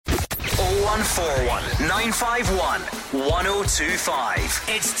0141 951 1025.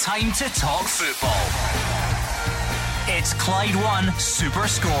 It's time to talk football. It's Clyde 1 Super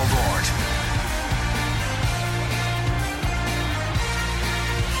Scoreboard.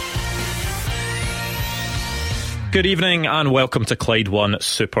 Good evening and welcome to Clyde 1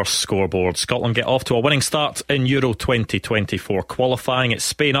 Super Scoreboard. Scotland get off to a winning start in Euro 2024 qualifying. It's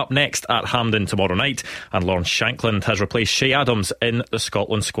Spain up next at Hampden tomorrow night, and Lawrence Shankland has replaced Shay Adams in the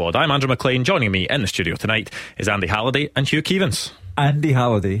Scotland squad. I'm Andrew MacLean. Joining me in the studio tonight is Andy Halliday and Hugh Keevins. Andy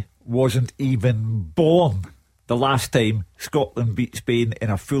Halliday wasn't even born the last time Scotland beat Spain in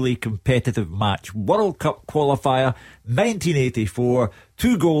a fully competitive match. World Cup qualifier 1984,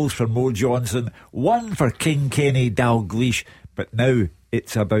 2 goals for Mo Johnson, 1 for King Kenny Dalglish. But now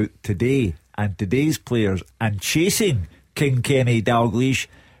it's about today and today's players, and chasing King Kenny Dalglish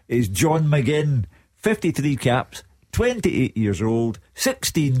is John McGinn. 53 caps, 28 years old,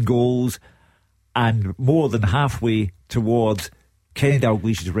 16 goals, and more than halfway towards Kenny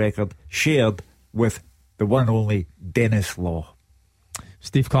Dalglish's record, shared with the one and only Dennis Law.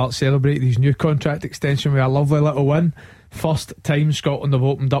 Steve Clarke celebrated his new contract extension with a lovely little win. First time Scotland have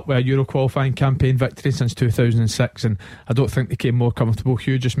opened up with a Euro qualifying campaign victory since 2006, and I don't think they came more comfortable.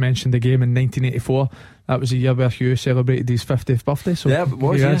 Hugh just mentioned the game in 1984. That was the year where Hugh celebrated his 50th birthday, so yeah, it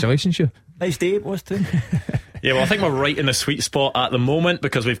was, congratulations, Hugh. Nice day it was too. Yeah, well, I think we're right in the sweet spot at the moment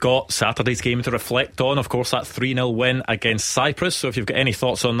because we've got Saturday's game to reflect on. Of course, that 3-0 win against Cyprus. So if you've got any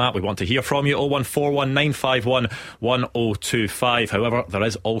thoughts on that, we want to hear from you. 0141 951 1025. However, there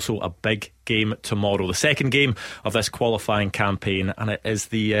is also a big game tomorrow, the second game of this qualifying campaign, and it is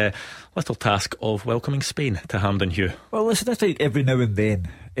the little task of welcoming Spain to Hampden, Hugh. Well, listen, I think every now and then,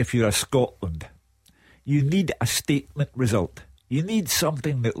 if you're a Scotland, you need a statement result. You need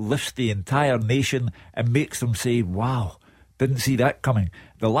something that lifts the entire nation and makes them say, wow, didn't see that coming.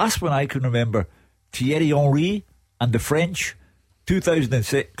 The last one I can remember, Thierry Henry and the French,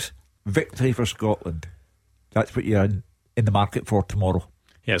 2006, victory for Scotland. That's what you're in the market for tomorrow.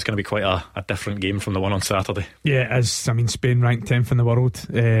 Yeah, it's going to be quite a different game from the one on Saturday. Yeah, it is. I mean, Spain ranked 10th in the world,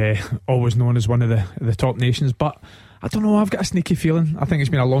 always known as one of the top nations, but I don't know, I've got a sneaky feeling. I think it's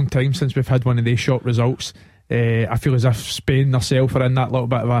been a long time since we've had one of these short results. I feel as if Spain themselves are in that little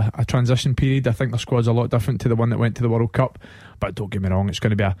bit of a transition period. I think their squad's a lot different to the one that went to the World Cup, but don't get me wrong, it's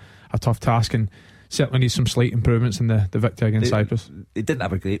going to be a tough task, and certainly needs some slight improvements in the victory against Cyprus. They didn't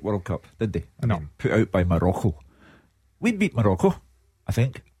have a great World Cup, did they? No. Put out by Morocco. We'd beat Morocco, I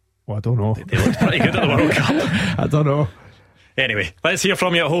think. Well, I don't know. They looked pretty good at the World Cup. I don't know. Anyway, let's hear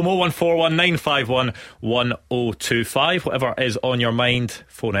from you at home. 0141 951 1025. Whatever is on your mind,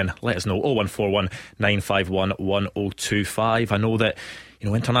 phone in, let us know. 0141 951 1025. I know that, you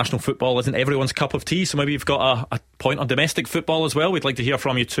know, international football isn't everyone's cup of tea, so maybe you've got a point on domestic football as well. We'd like to hear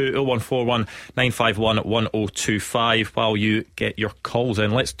from you too. 0141 951 1025. While you get your calls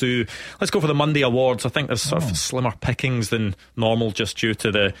in, let's go for the Monday awards. I think there's sort of slimmer pickings than normal just due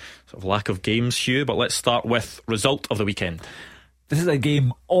to the sort of lack of games, Hugh, but let's start with result of the weekend. This is a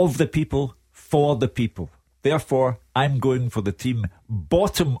game of the people, for the people. Therefore, I'm going for the team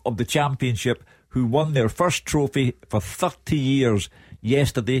bottom of the championship, who won their first trophy for 30 years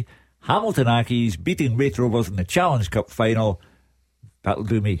yesterday. Hamilton Accies beating Raith Rovers in the Challenge Cup final. That'll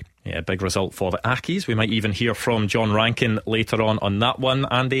do me. Yeah, big result for the Accies. We might even hear from John Rankin later on that one.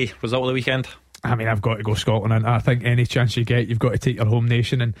 Andy, result of the weekend? I mean, I've got to go Scotland, and I think any chance you get, you've got to take your home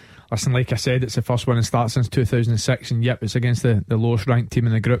nation. And listen, like I said, it's the first winning start since 2006, and yep, it's against the lowest ranked team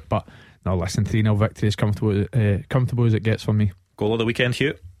in the group. But no, listen, 3-0 victory is comfortable as it gets for me. Goal of the weekend,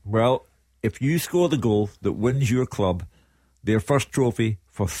 Hugh? Well, if you score the goal that wins your club their first trophy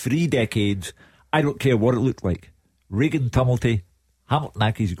for 3 decades, I don't care what it looked like. Regan Tumulty, Hamilton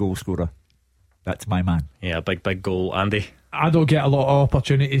Accies goal scorer. That's my man. Yeah, big goal. Andy? I don't get a lot of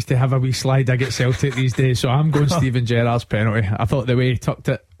opportunities to have a wee slide against Celtic these days, so I'm going Stephen Gerrard's penalty. I thought the way he tucked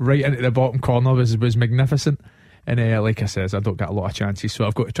it right into the bottom corner was magnificent. And like I said, I don't get a lot of chances, so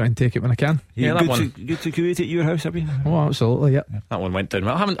I've got to try and take it when I can. Yeah, that one. Good to create at your house, have you? Oh, absolutely, yeah. That one went down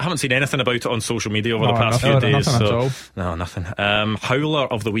well. I haven't seen anything about it on social media over the past few days. Nothing at all. No, nothing. Howler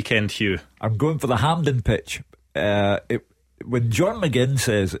of the weekend, Hugh? I'm going for the Hampden pitch. When John McGinn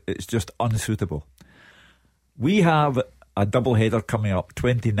says it's just unsuitable, we have a double header coming up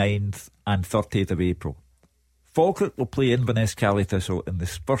 29th and 30th of April. Falkirk will play Inverness Thistle in the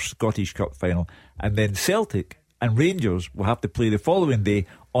first Scottish Cup final, and then Celtic and Rangers will have to play the following day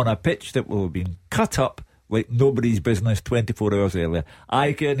on a pitch that will have been cut up like nobody's business 24 hours earlier.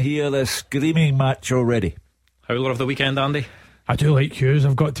 I can hear the screaming match already. Howler of the weekend, Andy? I do like Hughes,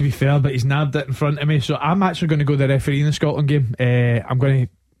 I've got to be fair, but he's nabbed it in front of me, so I'm actually going to go the referee in the Scotland game. I'm going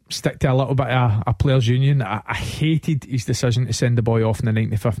to stick to a little bit of a players' union. I hated his decision to send the boy off in the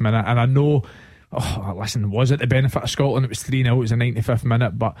 95th minute, and I know, listen, was it the benefit of Scotland? It was 3-0, it was the 95th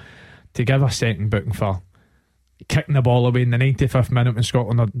minute, but to give a second booking for kicking the ball away in the 95th minute when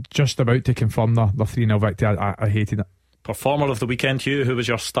Scotland are just about to confirm their 3-0 victory, I hated it. Performer of the weekend, Hugh, who was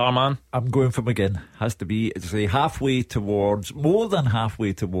your star man? I'm going for McGinn. Has to be. It's more than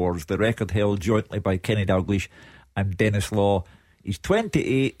halfway towards the record held jointly by Kenny Dalglish and Dennis Law. He's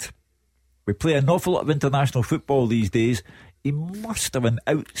 28. We play an awful lot of international football these days. He must have an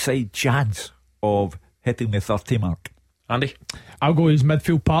outside chance of hitting the 30 mark. Andy? I'll go his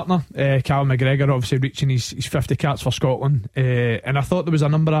midfield partner, Callum McGregor, obviously reaching his 50 caps for Scotland, and I thought there was a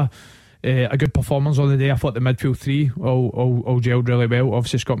number of a good performance on the day. I thought the midfield three all gelled really well.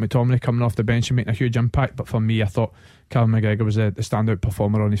 Obviously Scott McTominay coming off the bench and making a huge impact, but for me I thought Callum McGregor was the standout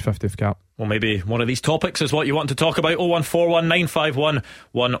performer on his 50th cap. Well, maybe one of these topics is what you want to talk about. 0141 951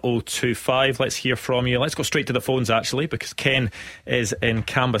 1025. Let's hear from you. Let's go straight to the phones actually, because Ken is in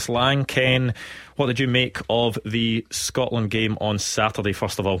Cambuslang. Ken, what did you make of the Scotland game on Saturday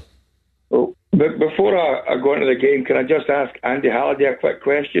first of all? Well, but before I go into the game, can I just ask Andy Halliday a quick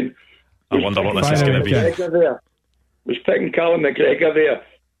question? I wonder what this is going to be. Was picking Callum McGregor there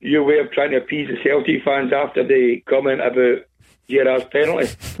your way of trying to appease the Celtic fans after they comment about Gerrard's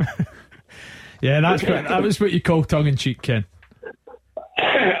penalty? Yeah, that was what you call tongue-in-cheek, Ken.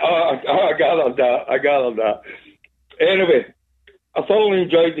 I gathered that. Anyway, I thoroughly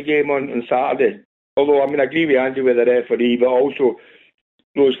enjoyed the game on Saturday. Although, I agree with Andy with the referee, but also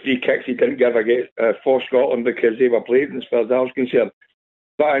those free kicks he didn't give for Scotland because they were blatant as far as I was concerned.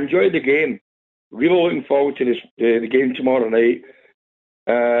 But I enjoyed the game. Really looking forward to the game tomorrow night.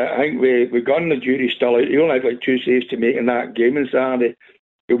 I think we got on the jury still out. He only had like 2 saves to make in that game on Saturday.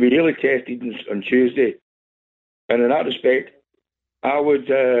 He'll be really tested on Tuesday. And in that respect, I would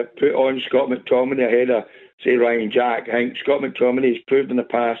put on Scott McTominay ahead of, say, Ryan Jack. I think Scott McTominay has proved in the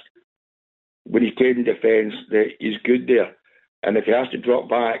past, when he's played in defence, that he's good there. And if he has to drop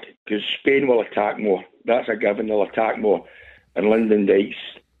back, because Spain will attack more, that's a given, they'll attack more. And Lyndon Dykes,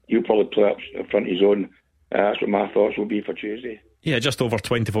 he'll probably play up in front of his own. That's what my thoughts will be for Tuesday. Yeah, just over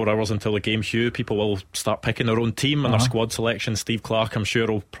 24 hours until the game, Hugh. People will start picking their own team and their squad selection. Steve Clarke, I'm sure,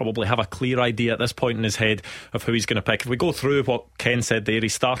 will probably have a clear idea at this point in his head of who he's going to pick. If we go through what Ken said there, he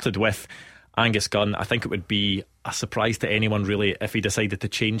started with Angus Gunn. I think it would be a surprise to anyone really if he decided to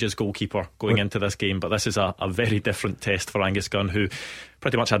change his goalkeeper going into this game, but this is a very different test for Angus Gunn, who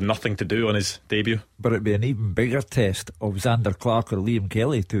pretty much had nothing to do on his debut. But it'd be an even bigger test of Xander Clark or Liam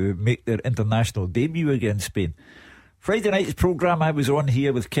Kelly to make their international debut against Spain. Friday night's programme, I was on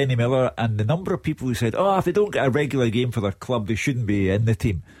here with Kenny Miller, and the number of people who said, if they don't get a regular game for their club, they shouldn't be in the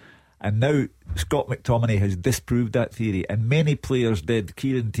team. And now Scott McTominay has disproved that theory, and many players did.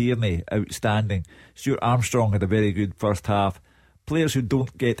 Kieran Tierney, outstanding. Stuart Armstrong had a very good first half. Players who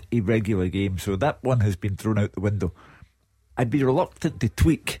don't get a regular game, so that one has been thrown out the window. I'd be reluctant to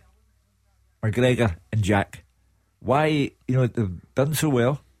tweak McGregor and Jack. Why, they've done so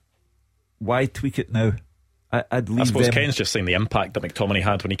well, why tweak it now? I'd leave I suppose them. Ken's just saying the impact that McTominay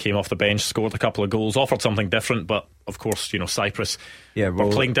had when he came off the bench, scored a couple of goals, offered something different, but of course, Cyprus were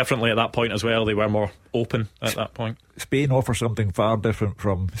playing differently at that point as well. They were more open at that point. Spain offer something far different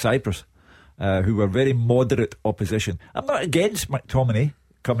from Cyprus, who were very moderate opposition. I'm not against McTominay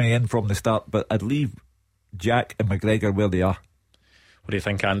coming in from the start, but I'd leave Jack and McGregor where they are. What do you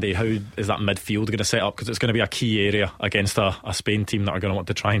think, Andy? How is that midfield going to set up? Because it's going to be a key area against a Spain team that are going to want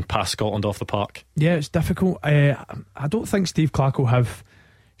to try and pass Scotland off the park. Yeah, it's difficult. I don't think Steve Clarke will have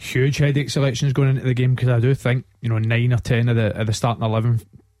huge headache selections going into the game, because I do think 9 or 10 of the starting 11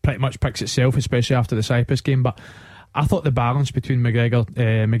 pretty much picks itself, especially after the Cyprus game. But I thought the balance between McGregor,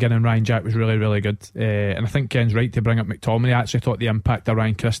 McGinn and Ryan Jack was really, really good. And I think Ken's right to bring up McTominay. I actually thought the impact of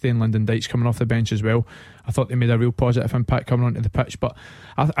Ryan Christie and Lyndon Dykes coming off the bench as well, I thought they made a real positive impact coming onto the pitch. But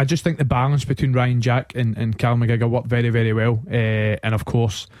I just think the balance between Ryan Jack and Callum McGregor worked very, very well. And of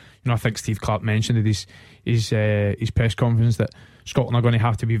course, I think Steve Clarke mentioned at his press conference that Scotland are going to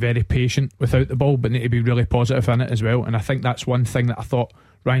have to be very patient without the ball, but need to be really positive in it as well. And I think that's one thing that I thought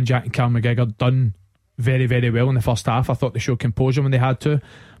Ryan Jack and Callum McGregor done very, very well in the first half. I thought they showed composure when they had to,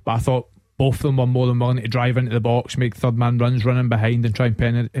 but I thought both of them were more than willing to drive into the box, make third man runs, running behind and try and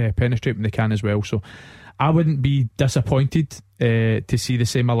penetrate when they can as well. So I wouldn't be disappointed to see the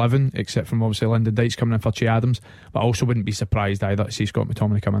same 11, except from obviously Lyndon Dykes coming in for Che Adams, but I also wouldn't be surprised either to see Scott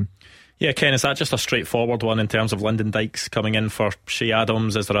McTominay come in. Yeah, Ken, is that just a straightforward one in terms of Lyndon Dykes coming in for Che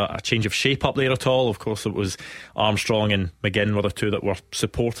Adams? Is there a change of shape up there at all? Of course, it was Armstrong and McGinn were the two that were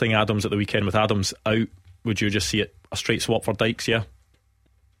supporting Adams at the weekend. With Adams out, would you just see it a straight swap for Dykes? Yeah.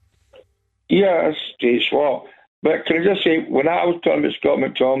 Yeah, it's straight swap. But can I just say, when I was talking about Scott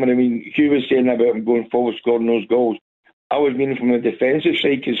McTominay, I mean, Hugh was saying about him going forward, scoring those goals. I was meaning from the defensive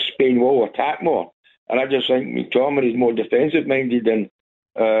side because Spain will attack more. And I just think McTominay is more defensive minded than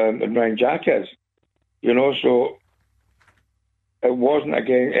Ryan Jack is. You know, so it wasn't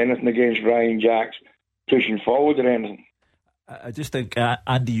anything against Ryan Jack's pushing forward or anything. I just think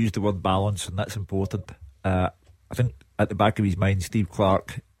Andy used the word balance, and that's important. I think at the back of his mind, Steve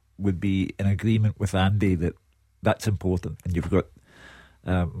Clarke would be in agreement with Andy that that's important. And you've got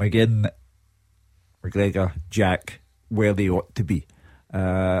McGinn, McGregor, Jack where they ought to be.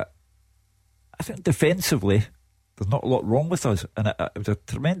 I think defensively, there's not a lot wrong with us, and it was a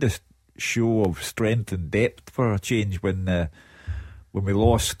tremendous show of strength and depth for a change when we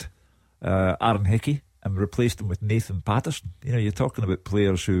lost Aaron Hickey and replaced him with Nathan Patterson. You know, you're talking about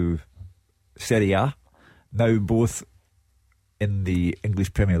players who Serie A, now both in the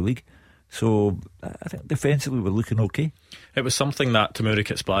English Premier League. So I think defensively we're looking okay. It was something that Tamuri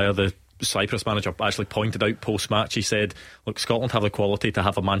Kitsplaya, the Cyprus manager, actually pointed out post-match. He said, look, Scotland have the quality to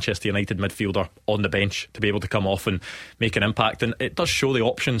have a Manchester United midfielder on the bench to be able to come off and make an impact, and it does show the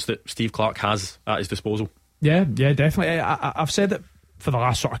options that Steve Clarke has at his disposal. Yeah, definitely. I've said it for the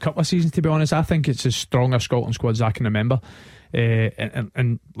last sort of couple of seasons, to be honest. I think it's as strong a Scotland squad as I can remember.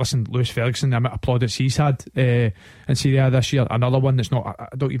 And listen, Lewis Ferguson, the amount of plaudits he's had in Serie A this year, another one that's not,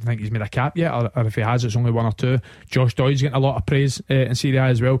 I don't even think he's made a cap yet, or if he has, it's only one or two. Josh Doyle's getting a lot of praise in Serie A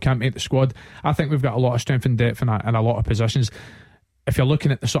as well, can't make the squad. I think we've got a lot of strength and depth in a lot of positions. If you're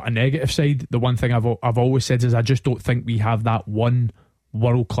looking at the sort of negative side, the one thing I've always said is I just don't think we have that one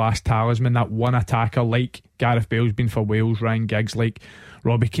world-class talisman, that one attacker like Gareth Bale's been for Wales, Ryan Giggs like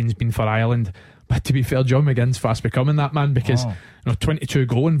Robbie Keane's been for Ireland. But to be fair, John McGinn's fast becoming that man, because 22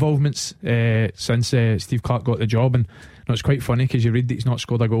 goal involvements since Steve Clarke got the job. And it's quite funny because you read that he's not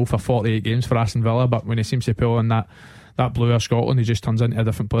scored a goal for 48 games for Aston Villa, but when he seems to pull on that blue of Scotland, he just turns into a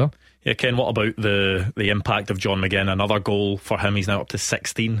different player. Yeah, Ken, what about the impact of John McGinn? Another goal for him. He's now up to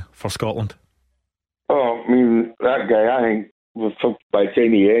 16 for Scotland. Oh, I mean, that guy, I think by the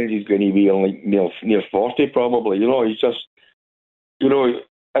time he ends, he's going to be on like near 40 probably. You know, he's just, you know,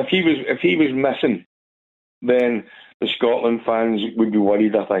 if he was missing, then the Scotland fans would be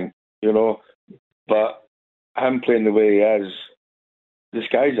worried, I think, you know. But him playing the way he is, the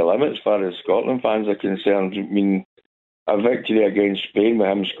sky's the limit as far as Scotland fans are concerned. I mean, a victory against Spain with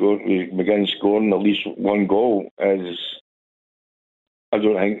McGinn scoring at least one goal is, I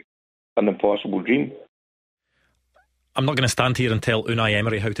don't think, an impossible dream. I'm not going to stand here and tell Unai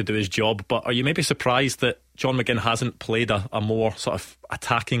Emery how to do his job, but are you maybe surprised that John McGinn hasn't played a more sort of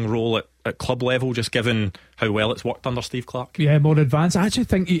attacking role at club level, just given how well it's worked under Steve Clarke? Yeah, more advanced. I actually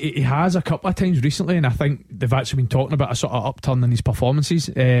think he has a couple of times recently, and I think they've actually been talking about a sort of upturn in his performances.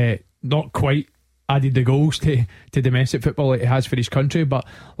 Not quite added the goals to domestic football like he has for his country, but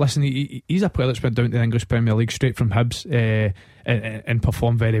listen, he's a player that's went down to the English Premier League straight from Hibs and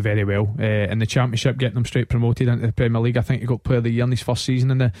performed very, very well in the Championship, getting them straight promoted into the Premier League. I think he got Player of the Year in his first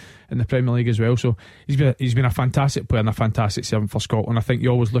season in the Premier League as well. So he's been a fantastic player and a fantastic servant for Scotland. I think you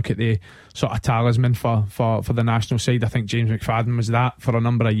always look at the sort of talisman for the national side. I think James McFadden was that for a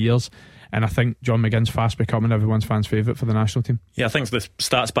number of years, and I think John McGinn's fast becoming everyone's fans' favourite for the national team. Yeah, I think the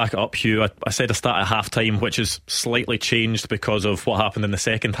stats back it up, Hugh. I said a stat at half time, which is slightly changed because of what happened in the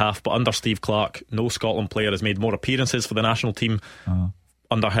second half, but under Steve Clarke, no Scotland player has made more appearances for the national team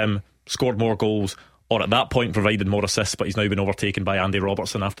under him, scored more goals, or at that point provided more assists, but he's now been overtaken by Andy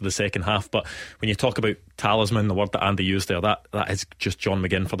Robertson after the second half. But when you talk about talisman, the word that Andy used there, that is just John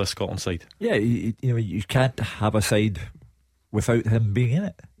McGinn for this Scotland side. Yeah, you can't have a side without him being in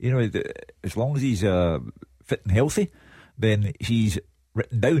it. You know, as long as he's fit and healthy, then he's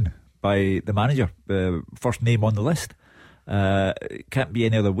written down by the manager, first name on the list. It can't be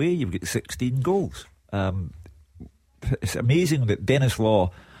any other way. You've got 16 goals. It's amazing that Dennis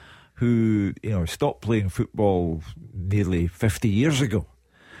Law, who stopped playing football nearly 50 years ago,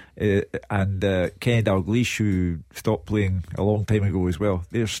 and Kenny Dalglish, who stopped playing a long time ago as well,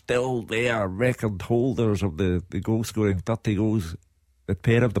 they're still there, record holders of the goal scoring, 30 goals, the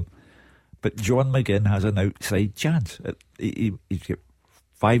pair of them. But John McGinn has an outside chance. He's got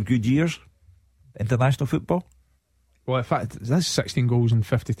 5 good years international football. Well, in fact, that's 16 goals and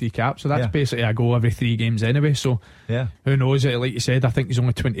 53 caps, so that's basically a goal every 3 games anyway. So who knows? Like you said, I think he's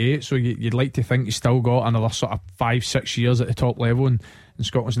only 28, so you'd like to think he's still got another sort of 5-6 years at the top level in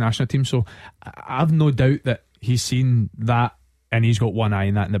Scotland's national team. So I've no doubt that he's seen that, and he's got one eye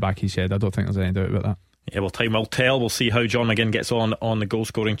in that in the back of his head. I don't think there's any doubt about that. Yeah, well, time will tell. We'll see how John McGinn gets on the goal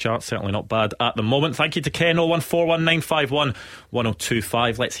scoring chart. Certainly not bad at the moment. Thank you to Ken.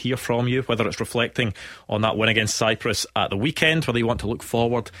 01419511025. Let's hear from you, whether it's reflecting on that win against Cyprus at the weekend, whether you want to look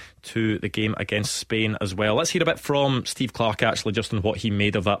forward to the game against Spain as well. Let's hear a bit from Steve Clarke, actually, just on what he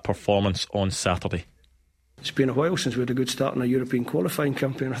made of that performance on Saturday. It's been a while since we had a good start in a European qualifying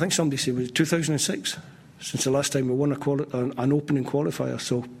campaign. I think somebody said it was 2006 since the last time we won an opening qualifier.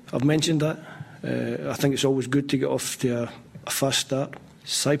 So I've mentioned that. I think it's always good to get off to a fast start.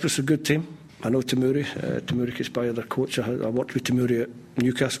 Cyprus are a good team. I know Tamuri Kisbaya, their coach. I worked with Tamuri at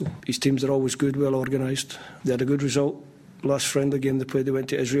Newcastle. His teams are always good, well organised. They had a good result. Last friendly game they played, they went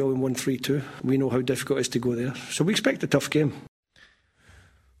to Israel and won 3-2. We know how difficult it is to go there. So we expect a tough game.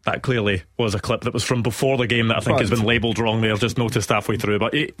 That clearly was a clip that was from before the game that I think has been labelled wrong there, just noticed halfway through.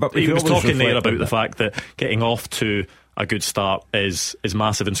 But he was talking there about the fact that getting off to a good start is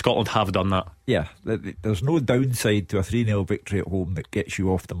massive, and Scotland have done that. Yeah, there's no downside to a 3-0 victory at home that gets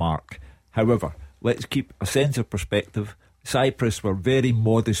you off the mark. However, let's keep a sense of perspective. Cyprus were very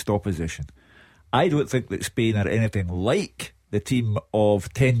modest opposition. I don't think that Spain are anything like the team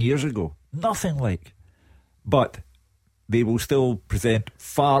of 10 years ago. Nothing like. But they will still present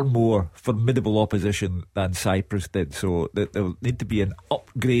far more formidable opposition than Cyprus did. So there'll need to be an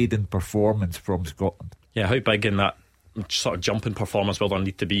upgrade in performance from Scotland. Yeah, how big in that sort of jumping performance will there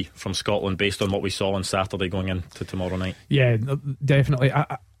need to be from Scotland based on what we saw on Saturday going into tomorrow night? Yeah, definitely.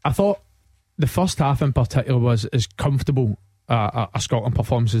 I thought the first half in particular was as comfortable a Scotland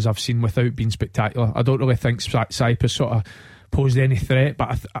performance as I've seen without being spectacular. I don't really think Cyprus sort of posed any threat,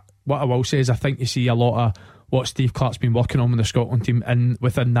 but what I will say is I think you see a lot of what Steve Clarke's been working on with the Scotland team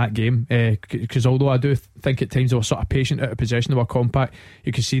within that game, because although I do think at times they were sort of patient out of possession, they were compact,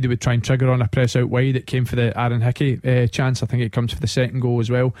 you could see they would try and trigger on a press out wide. It came for the Aaron Hickey chance. I think it comes for the second goal as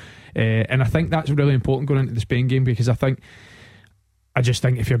well, and I think that's really important going into the Spain game, because I just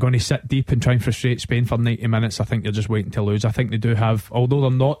think if you're going to sit deep and try and frustrate Spain for 90 minutes, I think you're just waiting to lose. I think they do have, although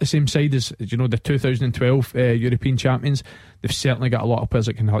they're not the same side as the 2012 European champions, they've certainly got a lot of players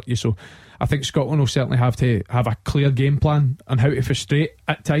that can hurt you. So I think Scotland will certainly have to have a clear game plan on how to frustrate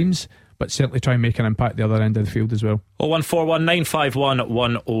at times, but certainly try and make an impact at the other end of the field as well.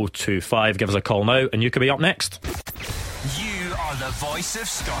 01419511025. Give us a call now and you could be up next. You are the voice of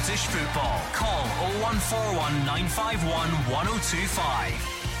Scottish football. Call 0141 951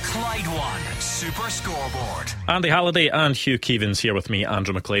 1025. Clyde One Super Scoreboard. Andy Halliday and Hugh Keevins here with me,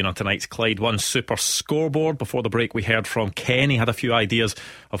 Andrew MacLean, on tonight's Clyde One Super Scoreboard. Before the break we heard from Ken. He had a few ideas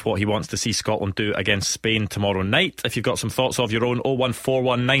of what he wants to see Scotland do against Spain tomorrow night. If you've got some thoughts of your own,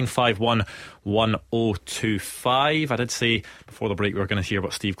 0141 951 1025. I did say before the break we were going to hear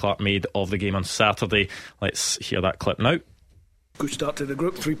what Steve Clarke made of the game on Saturday. Let's hear that clip now. Good start to the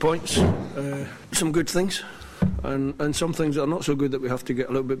group, 3 points. Some good things and some things that are not so good that we have to get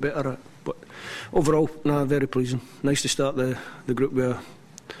a little bit better at. But overall, very pleasing. Nice to start the group with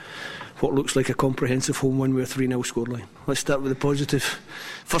what looks like a comprehensive home win with a 3-0 scoreline. Let's start with the positive.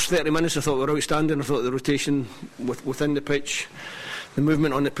 First 30 minutes I thought were outstanding. I thought the rotation within the pitch, the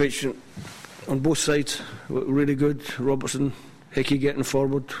movement on the pitch on both sides were really good. Robertson, Hickey getting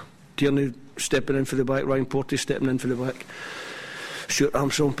forward, Tierney stepping in for the back, Ryan Porteous stepping in for the back, Stuart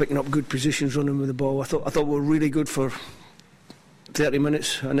Armstrong picking up good positions, running with the ball. I thought we were really good for 30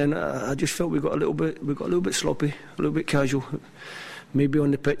 minutes, and then I just felt we got a little bit sloppy, a little bit casual, maybe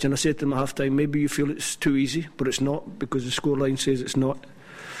on the pitch. And I said to them at half time, maybe you feel it's too easy, but it's not, because the scoreline says it's not.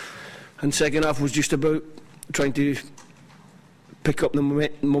 And second half was just about trying to pick up the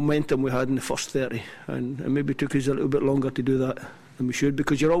momentum we had in the first 30, and maybe it took us a little bit longer to do that than we should,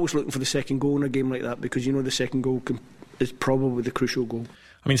 because you're always looking for the second goal in a game like that, because you know the second goal is probably the crucial goal.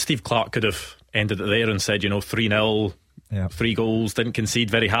 I mean, Steve Clarke could have ended it there and said, 3-0, 3 goals, didn't concede,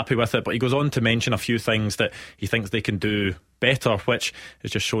 very happy with it, but he goes on to mention a few things that he thinks they can do better, which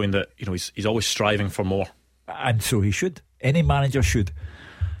is just showing that he's always striving for more. And so he should. Any manager should.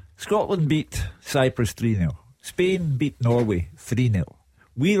 Scotland beat Cyprus 3-0. Spain beat Norway 3-0.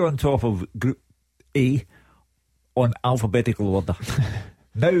 We're on top of Group A on alphabetical order.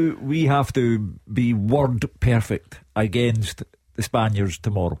 Now we have to be word perfect against the Spaniards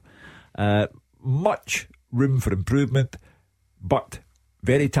tomorrow. Much room for improvement, but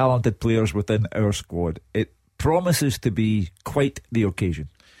very talented players within our squad. It promises to be quite the occasion.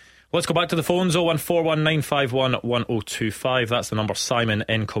 Let's go back to the phones. 0141 951 1025. That's the number Simon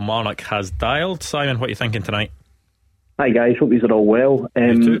in Kilmarnock has dialed. Simon, what are you thinking tonight? Hi guys, hope you're all well.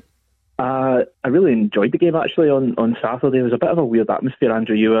 You too. I really enjoyed the game actually on Saturday. It was a bit of a weird atmosphere.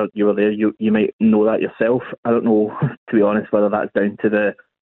 Andrew, you were there. You might know that yourself. I don't know, to be honest, whether that's down to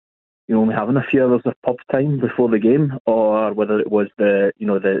only having a few hours of pub time before the game, or whether it was the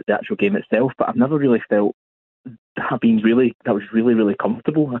actual game itself. But I've never really felt that was really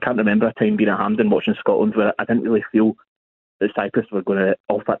comfortable. I can't remember a time being at Hampden watching Scotland where I didn't really feel that Cyprus were going to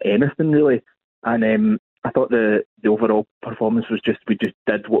offer anything really. And I thought the overall performance was we just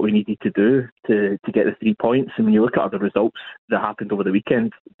did what we needed to do to get the 3 points. And when you look at other results that happened over the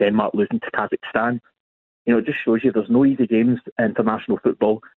weekend, Denmark losing to Kazakhstan, it just shows you there's no easy games in international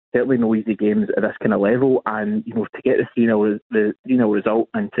football. Certainly no easy games at this kind of level. And to get the 3-0 result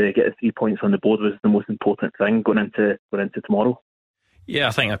and to get the 3 points on the board was the most important thing going into tomorrow. Yeah,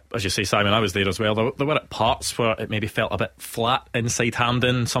 I think, as you say, Simon, I was there as well. There were parts where it maybe felt a bit flat inside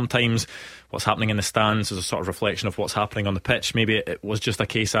Hampden. Sometimes what's happening in the stands is a sort of reflection of what's happening on the pitch. Maybe it was just a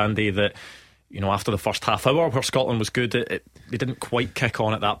case, Andy, that after the first half hour where Scotland was good, they didn't quite kick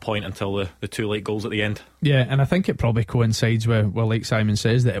on at that point until the 2 late goals at the end. Yeah, and I think it probably coincides with, like Simon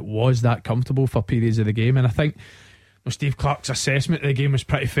says, that it was that comfortable for periods of the game. And I think Steve Clarke's assessment of the game was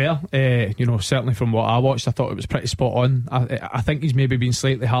pretty fair. Certainly from what I watched, I thought it was pretty spot on. I think he's maybe been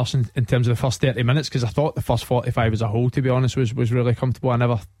slightly harsh in terms of the first 30 minutes, because I thought the first 45 as a whole, to be honest, was really comfortable. I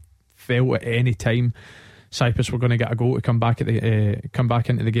never felt at any time Cyprus were going to get a goal to come back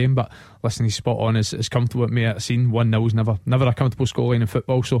into the game. But listen, he's spot on. As comfortable it may have seen, 1-0 is never a comfortable scoreline in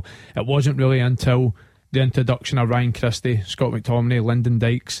football. So it wasn't really until the introduction of Ryan Christie, Scott McTominay, Lyndon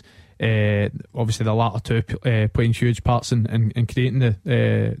Dykes, obviously the latter two playing huge parts in creating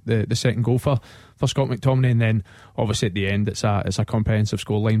the second goal for Scott McTominay, and then obviously at the end it's a comprehensive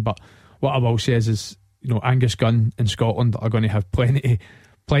scoreline. But what I will say is Angus Gunn in Scotland are going to have plenty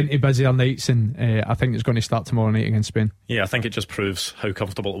busier nights, and I think it's going to start tomorrow night against Spain. Yeah, I think it just proves how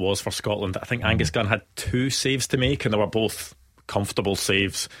comfortable it was for Scotland. I think Angus Gunn had 2 saves to make, and they were both comfortable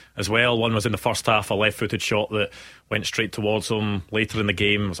saves as well. One was in the first half, a left-footed shot that went straight towards him. Later in the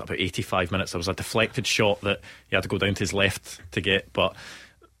game, it was about 85 minutes, there was a deflected shot that he had to go down to his left to get. But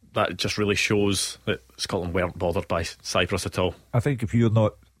that just really shows that Scotland weren't bothered by Cyprus at all. I think if you're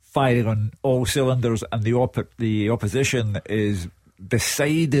not firing on all cylinders and the opposition is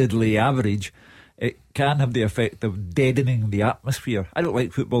decidedly average, it can have the effect of deadening the atmosphere. I don't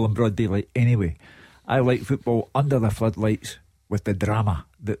like football in broad daylight anyway. I like football under the floodlights with the drama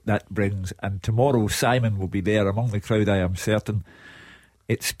that brings. And tomorrow Simon will be there among the crowd, I am certain.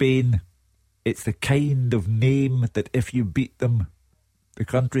 It's Spain. It's the kind of name that if you beat them, the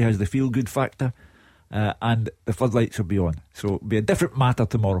country has the feel-good factor, and the floodlights will be on. So it'll be a different matter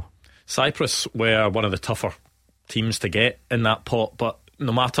tomorrow. Cyprus were one of the tougher teams to get in that pot, but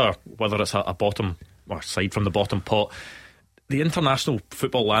no matter whether it's a bottom or aside from the bottom pot, the international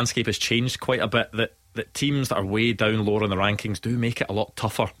football landscape has changed quite a bit, that teams that are way down lower in the rankings do make it a lot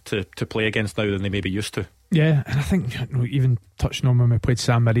tougher to play against now than they maybe used to. Yeah, and I think even touching on when we played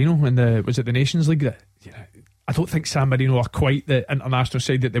San Marino in the Nations League, that I don't think San Marino are quite the international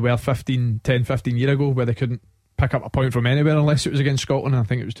side that they were 15 years ago, where they couldn't pick up a point from anywhere unless it was against Scotland. I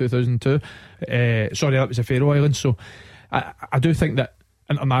think it was 2002. Sorry, that was the Faroe Islands. So I do think that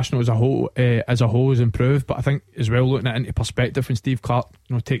international as a whole has improved, but I think as well, looking at it into perspective, when Steve Clarke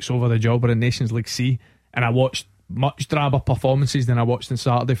takes over the job in Nations League C, and I watched much drabber performances than I watched on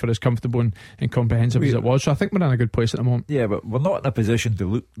Saturday for as comfortable and comprehensive as it was. So I think we're in a good place at the moment. Yeah, but we're not in a position to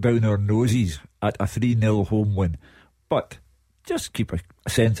look down our noses at a 3-0 home win, but just keep a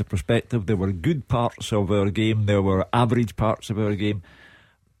sense of perspective. There were good parts of our game, there were average parts of our game,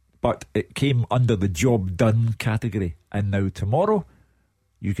 but it came under the job done category. And now tomorrow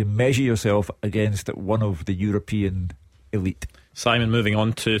you can measure yourself against one of the European elite. Simon, moving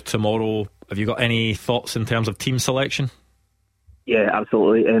on to tomorrow, have you got any thoughts in terms of team selection? Yeah,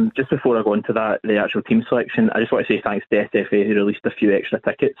 absolutely. Just before I go into that, the actual team selection, I just want to say thanks to SFA who released a few extra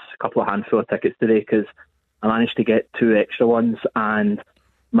tickets, a couple of handful of tickets today, because I managed to get 2 extra ones, and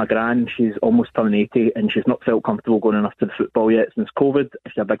my gran, she's almost turning 80 and she's not felt comfortable going enough to the football yet since COVID.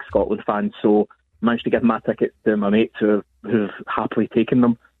 She's a big Scotland fan, so I managed to give my tickets to my mates who've happily taken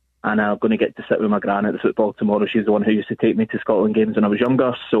them, and I'm going to get to sit with my gran at the football tomorrow. She's the one who used to take me to Scotland games when I was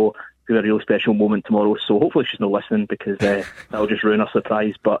younger, so it'll be a real special moment tomorrow. So hopefully she's not listening, because that'll just ruin her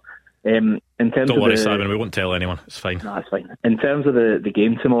surprise. But in terms don't of worry, Simon, we won't tell anyone. It's fine. No, it's fine. In terms of the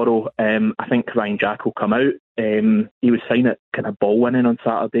game tomorrow, I think Ryan Jack will come out. He was fine at kind of ball winning on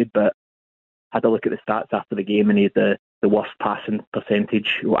Saturday, but had a look at the stats after the game, and he had the worst passing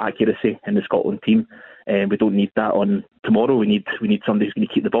percentage or accuracy in the Scotland team. We don't need that on tomorrow. We need somebody who's going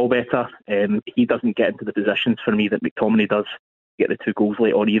to keep the ball better. He doesn't get into the positions for me that McTominay does get the 2 goals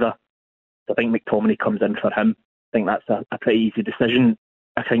late on either. So I think McTominay comes in for him. I think that's a pretty easy decision.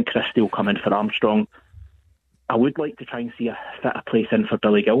 I think Christie will come in for Armstrong. I would like to try and see a fitter place in for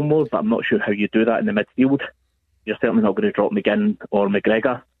Billy Gilmore, but I'm not sure how you do that in the midfield. You're certainly not going to drop McGinn or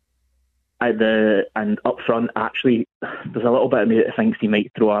McGregor. And up front, actually, there's a little bit of me that thinks he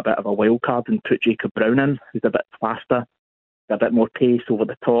might throw a bit of a wild card and put Jacob Brown in, who's a bit faster, a bit more pace over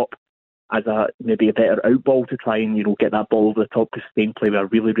the top, as maybe a better out ball to try and get that ball over the top, because Spain play with a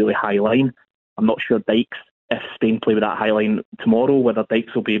really, really high line. I'm not sure Dykes, if Spain play with that high line tomorrow, whether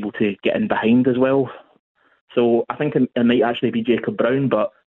Dykes will be able to get in behind as well. So I think it might actually be Jacob Brown,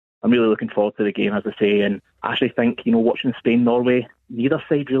 but I'm really looking forward to the game, as I say. And I actually think, watching Spain-Norway, neither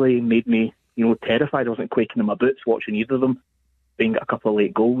side really made me, terrified. I wasn't quaking in my boots watching either of them. Spain got a couple of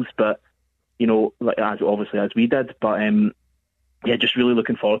late goals, but, as we did. But, just really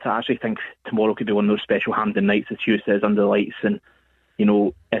looking forward to it. I actually think tomorrow could be one of those special Hampden nights, as Hugh says, under the lights. And,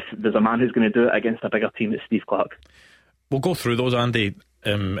 if there's a man who's going to do it against a bigger team, it's Steve Clarke. We'll go through those, Andy,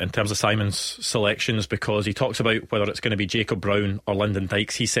 in terms of Simon's selections, because he talks about whether it's going to be Jacob Brown or Lyndon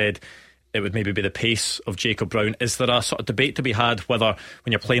Dykes. He said it would maybe be the pace of Jacob Brown. Is there a sort of debate to be had whether,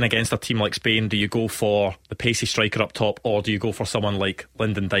 when you're playing against a team like Spain, do you go for the pacey striker up top, or do you go for someone like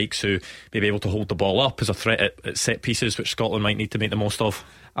Lyndon Dykes, who may be able to hold the ball up as a threat at set pieces, which Scotland might need to make the most of?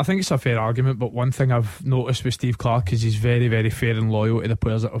 I think it's a fair argument, but one thing I've noticed with Steve Clarke is he's very, very fair and loyal to the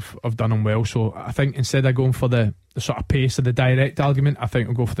players that have done him well. So I think instead of going for the sort of pace of the direct argument, I think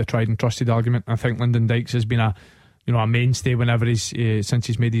we'll go for the tried and trusted argument. I think Lyndon Dykes has been a mainstay whenever since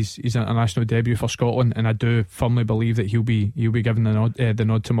he's made his international debut for Scotland, and I do firmly believe that he'll be given the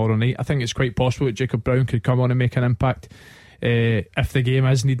nod tomorrow night. I think it's quite possible that Jacob Brown could come on and make an impact if the game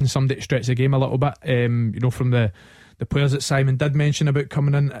is needing somebody to stretch the game a little bit. From the players that Simon did mention about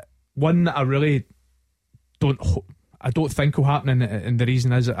coming in, one that I really don't think will happen, and the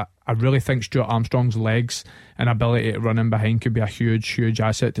reason is I really think Stuart Armstrong's legs and ability to run in behind could be a huge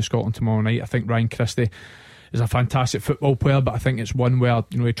asset to Scotland tomorrow night. I think Ryan Christie is a fantastic football player, but I think it's one where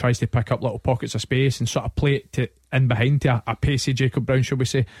he tries to pick up little pockets of space and sort of play it in behind to a pacey Jacob Brown, shall we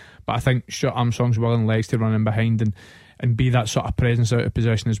say. But I think Stuart Armstrong's willing legs to run in behind and be that sort of presence out of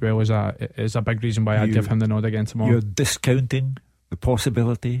possession as well is a big reason why I'd give him the nod again tomorrow. You're discounting the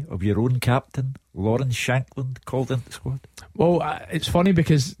possibility of your own captain, Lawrence Shankland, called into the squad? Well, it's funny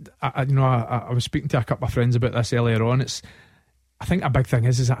because I was speaking to a couple of friends about this earlier on. I think a big thing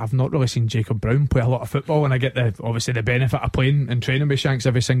is that I've not really seen Jacob Brown play a lot of football, and I get obviously the benefit of playing and training with Shanks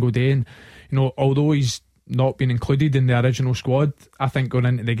every single day. And although he's not been included in the original squad, I think going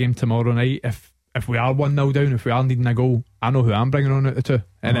into the game tomorrow night, if we are 1-0 down, if we are needing a goal, I know who I'm bringing on out of two,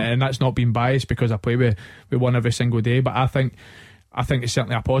 and that's not being biased because I play with one every single day. But I think it's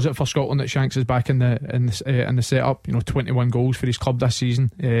certainly a positive for Scotland that Shanks is back in the setup. 21 goals for his club this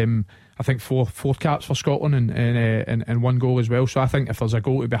season. I think four caps for Scotland and one goal as well. So I think if there's a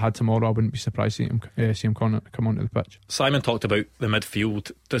goal to be had tomorrow, I wouldn't be surprised to see him come onto the pitch. Simon talked about the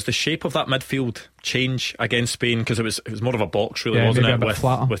midfield. Does the shape of that midfield change against Spain? Because it was more of a box, really, wasn't it?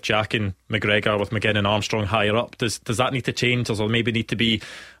 With Jack and McGregor, with McGinn and Armstrong higher up. Does that need to change? Does there maybe need to be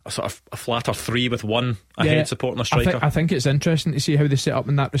a sort of a flatter three with one ahead supporting a striker? I think it's interesting to see how they set up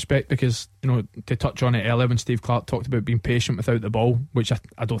in that respect, because to touch on it earlier when Steve Clarke talked about being patient without the ball, which I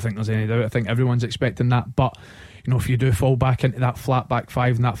don't think there's any doubt. I think everyone's expecting that, but if you do fall back into that flat back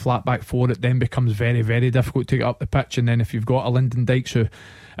five and that flat back four, it then becomes very, very difficult to get up the pitch. And then if you've got a Lyndon Dykes who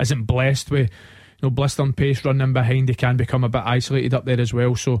isn't blessed with blistering pace running behind, he can become a bit isolated up there as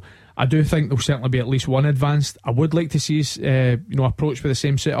well. So I do think there'll certainly be at least one advanced. I would like to see us approach with the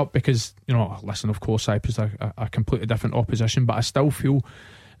same setup, because listen, of course Cyprus are a completely different opposition, but I still feel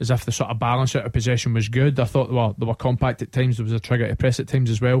as if the sort of balance out of possession was good. I thought they were compact at times, there was a trigger to press at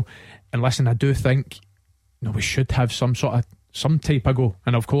times as well. And listen, I do think we should have some type of goal,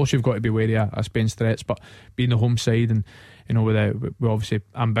 and of course you've got to be wary of Spain's threats, but being the home side and with obviously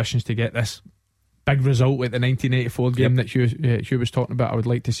ambitions to get this big result at the 1984 game that Hugh was talking about, I would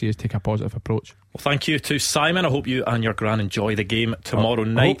like to see us take a positive approach. Well, thank you to Simon. I hope you and your gran enjoy the game tomorrow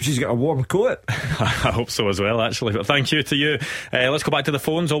night. I hope she's got a warm coat. I hope so as well, actually. But thank you to you. Let's go back to the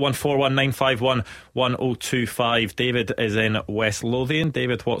phones. 01419511025. David is in West Lothian.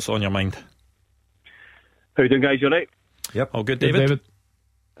 David, what's on your mind? How you doing, guys? You all right? Yep. All good, David.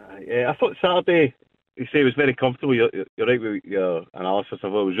 I thought Saturday, you say, was very comfortable. You're right with your analysis. I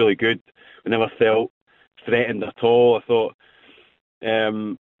thought it was really good. We never felt threatened at all. I thought, as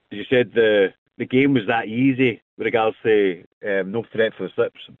you said, the game was that easy with regards to no threat for the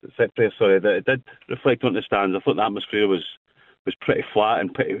Cyprus. Sorry, that it did reflect on the stands. I thought the atmosphere was pretty flat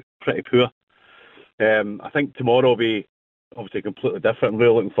and pretty poor. I think tomorrow will be obviously completely different. I'm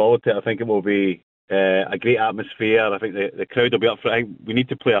really looking forward to it. I think it will be a great atmosphere. I think the crowd will be up for it. I think we need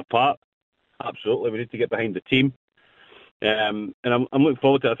to play our part. absolutely, we need to get behind the team. And I'm looking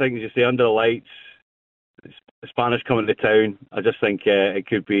forward to it. I think, as you say, under the lights, the Spanish coming to town. I just think it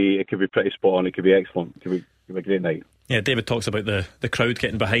could be pretty spot on. It could be excellent. It could be a great night. Yeah, David talks about the crowd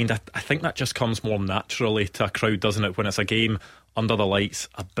getting behind. I think that just comes more naturally to a crowd, doesn't it? When it's a game under the lights,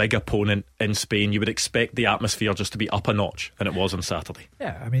 a big opponent in Spain, you would expect the atmosphere just to be up a notch than it was on Saturday.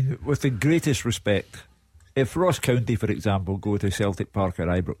 Yeah, I mean, with the greatest respect, if Ross County, for example, go to Celtic Park or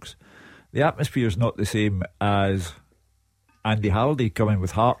Ibrox, the atmosphere is not the same as Andy Halliday coming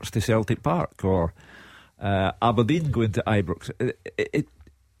with Hearts to Celtic Park, or Aberdeen going to Ibrox.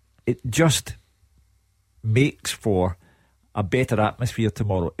 It just makes for a better atmosphere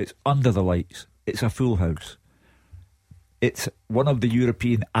tomorrow. It's under the lights. It's a full house. It's one of the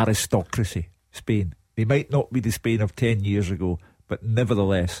European aristocracy, Spain. They might not be the Spain of 10 years ago, but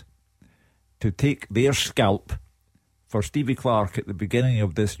nevertheless, to take their scalp for Stevie Clarke at the beginning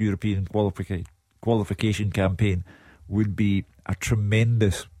of this European qualification campaign would be a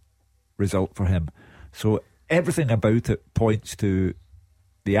tremendous result for him. So everything about it points to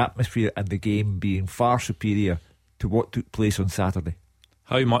the atmosphere and the game being far superior to what took place on Saturday.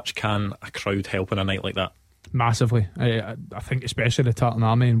 How much can a crowd help on a night like that? Massively. I think especially the Tartan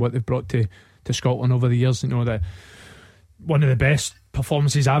Army and what they've brought to Scotland over the years. You know, that one of the best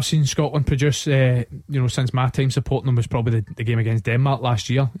performances I've seen Scotland produce, since my time supporting them, was probably the game against Denmark last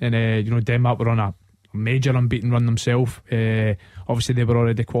year. And Denmark were on a major unbeaten run themselves. Obviously they were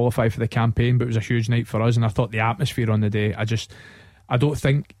already qualified for the campaign, but it was a huge night for us. And I thought the atmosphere on the day, I don't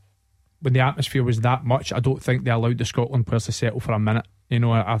think when the atmosphere was that much, I don't think they allowed the Scotland players to settle for a minute.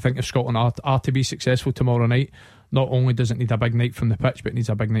 I think if Scotland are to be successful tomorrow night, not only does it need a big night from the pitch, but it needs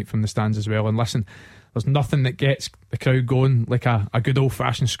a big night from the stands as well. And listen, there's nothing that gets the crowd going like a good old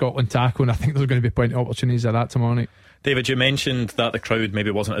fashioned Scotland tackle, and I think there's going to be plenty of opportunities of that tomorrow night. David, you mentioned that the crowd maybe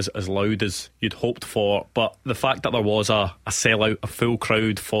wasn't as loud as you'd hoped for, but the fact that there was a sellout, a full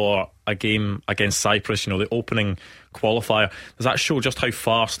crowd for a game against Cyprus, the opening qualifier, does that show just how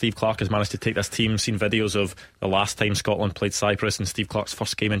far Steve Clarke has managed to take this team? Seen videos of the last time Scotland played Cyprus and Steve Clarke's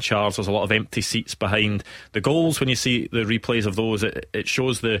first game in charge. There's a lot of empty seats behind the goals. When you see the replays of those, it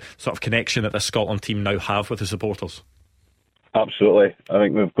shows the sort of connection that the Scotland team now have with the supporters. Absolutely. I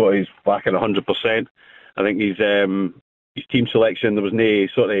think we've got his back at 100%. I think his team selection, there was no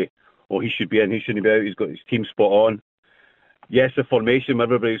sort of, he should be in, he shouldn't be out. He's got his team spot on. Yes, the formation,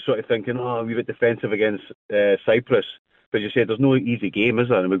 everybody's sort of thinking, a wee bit defensive against Cyprus. But as you said, there's no easy game, is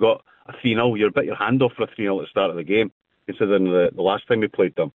there? And we've got a 3-0. You're a bit your hand off for a 3-0 at the start of the game, considering the last time we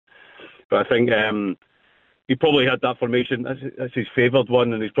played them. But I think he probably had that formation. That's his favoured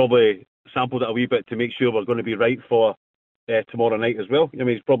one, and he's probably sampled it a wee bit to make sure we're going to be right for tomorrow night as well. I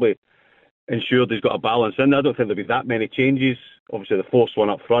mean, he's probably ensured he's got a balance in. I don't think there'll be that many changes. Obviously, the forced one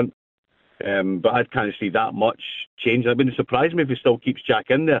up front. But I can't see that much change. It wouldn't surprise me if he still keeps Jack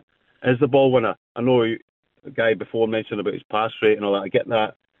in there as the ball winner. I know the guy before mentioned about his pass rate and all that. I get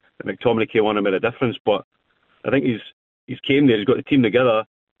that. McTominay came on and made a difference, but I think he's came there. He's got the team together.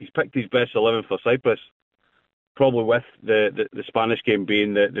 He's picked his best 11 for Cyprus, probably with the Spanish game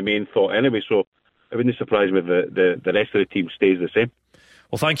being the main thought anyway. So it wouldn't surprise me if the rest of the team stays the same.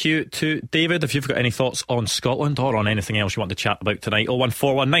 Well, thank you to David. If you've got any thoughts on Scotland or on anything else you want to chat about tonight,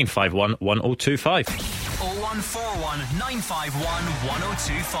 01419511025. 0141 951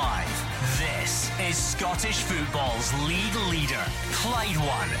 1025. This is Scottish football's league leader, Clyde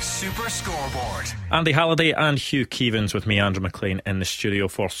One Super Scoreboard. Andy Halliday and Hugh Keevins with me, Andrew MacLean, in the studio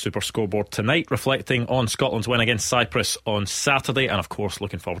for Super Scoreboard tonight, reflecting on Scotland's win against Cyprus on Saturday, and of course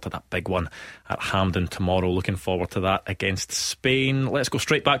looking forward to that big one at Hampden tomorrow. Looking forward to that against Spain. Let's go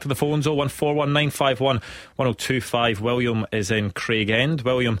straight back to the phones. 01419511025. William is in Craigend.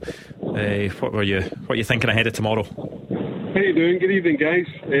 William, what are you thinking ahead of tomorrow? How you doing? Good evening, guys.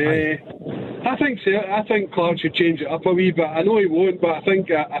 I think Clarke should change it up a wee bit. I know he won't, but I think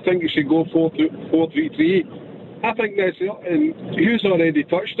he should go 4-3-3. I think this, and Hugh's already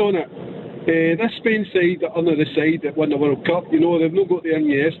touched on it. This Spain side are the side that won the World Cup. They've not got the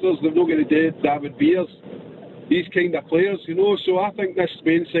Iniestas, they've not got the David Beers, these kind of players. So I think this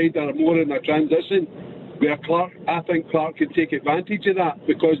Spain side are more in a transition where I think Clarke can take advantage of that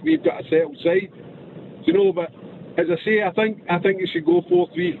because we've got a settled side. But as I say, I think you should go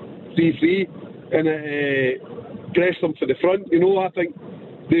 4-3-3 and press them for the front. I think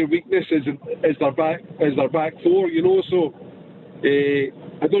their weakness is their back four. So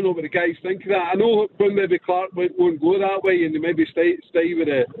I don't know what the guys think of that. I know when maybe Clarke won't go that way and they maybe stay with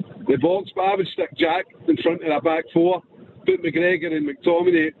the box, but I would stick Jack in front of the back four, put McGregor and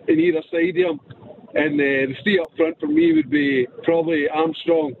McTominay in either side of him, and the three up front for me would be probably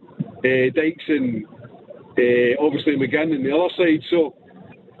Armstrong, Dykes and obviously McGinn on the other side. So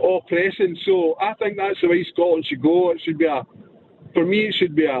all pressing. So I think that's the way Scotland should go. It should be for me, it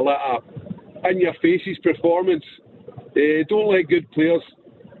should be a in-your-faces performance. Don't let good players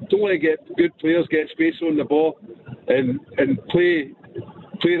get space on the ball and play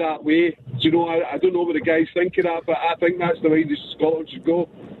that way. You know, I don't know what the guys think of that, but I think that's the way Scotland should go.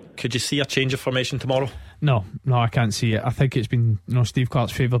 Could you see a change of formation tomorrow? No, I can't see it. I think it's been Steve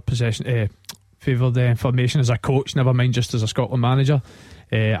Clarke's favoured formation as a coach, never mind just as a Scotland manager.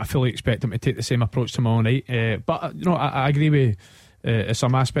 I fully expect him to take the same approach tomorrow night. But I agree with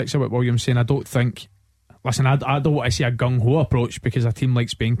some aspects of what William's saying. I don't think. Listen, I don't want to see a gung-ho approach, because a team like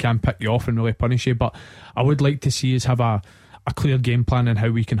Spain can pick you off and really punish you, but I would like to see us have a clear game plan on how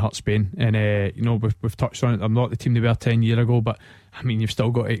we can hurt Spain. And we've touched on it. I'm not the team they were 10 years ago, but I mean, you've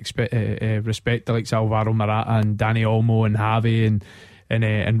still got to respect the likes of Alvaro Morata and Dani Olmo and Javi and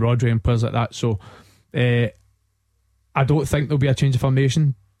Rodri and players like that. So I don't think there'll be a change of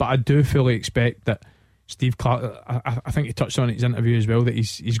formation, but I do fully expect that Steve Clarke, I think he touched on it in his interview as well, that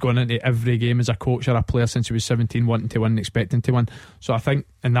he's gone into every game as a coach or a player since he was 17, wanting to win and expecting to win. So I think,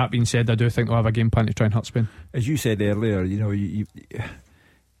 and that being said, I do think they'll have a game plan to try and hurt Spain. As you said earlier, you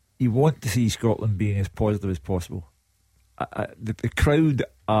want to see Scotland being as positive as possible. The crowd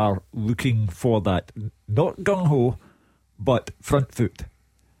are looking for that, not gung-ho, but front foot.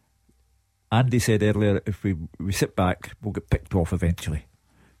 Andy said earlier, if we sit back, we'll get picked off eventually.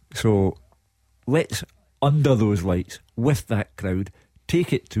 So let's, under those lights, with that crowd,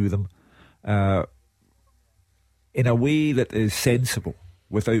 take it to them in a way that is sensible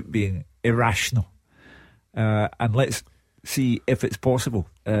without being irrational, and let's see if it's possible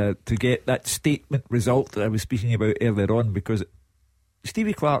to get that statement result that I was speaking about earlier on. Because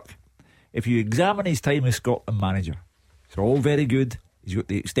Stevie Clarke, if you examine his time as Scotland manager, it's all very good. He's got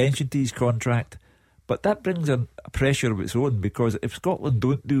the extension to his contract, but that brings a pressure of its own, because if Scotland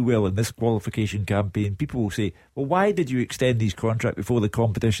don't do well in this qualification campaign, people will say, well, why did you extend his contract before the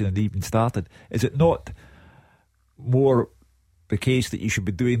competition had even started? Is it not more the case that you should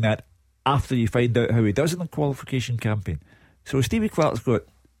be doing that after you find out how he does in the qualification campaign? So Stevie Clarke's got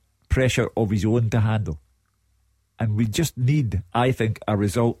pressure of his own to handle, and we just need, I think, a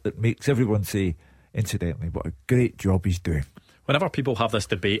result that makes everyone say, incidentally, what a great job he's doing. Whenever people have this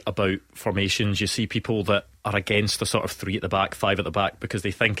debate about formations, you see people that are against the sort of 3 at the back, 5 at the back, because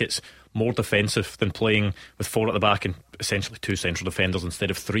they think it's more defensive than playing with 4 at the back and essentially 2 central defenders instead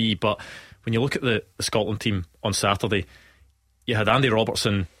of 3. But when you look at the Scotland team on Saturday, you had Andy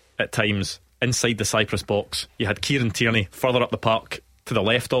Robertson at times inside the Cyprus box. You had Kieran Tierney further up the park to the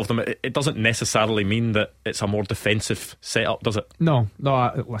left of them. It doesn't necessarily mean that it's a more defensive setup, does it? No,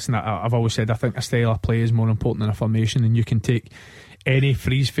 listen, I've always said I think a style of play is more important than a formation, and you can take any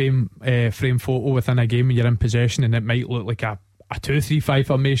freeze frame photo within a game when you're in possession, and it might look like a 2-3-5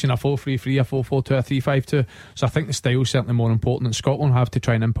 formation, a 4-3-3, a 4-4-2, a 3-5-2. So I think the style is certainly more important, and Scotland have to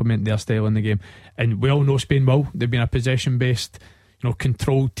try and implement their style in the game. And we all know Spain will. They've been a possession based,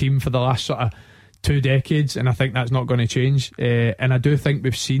 controlled team for the last sort of 2 decades, and I think that's not going to change. And I do think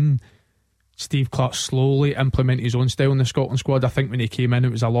we've seen Steve Clarke slowly implement his own style in the Scotland squad. I think when he came in,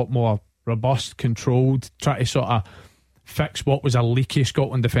 it was a lot more robust, controlled, try to sort of fix what was a leaky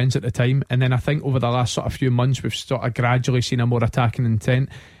Scotland defence at the time. And then I think over the last sort of few months, we've sort of gradually seen a more attacking intent,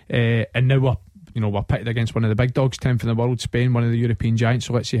 and now we're pitted against one of the big dogs, 10th in the world, Spain, one of the European giants.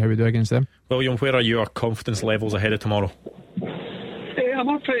 So let's see how we do against them. William, where are your confidence levels ahead of tomorrow? I'm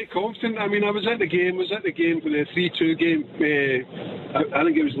not pretty confident. I mean, I was at the game for the 3-2 game. I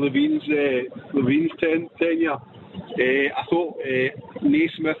think it was Levine's tenure. I thought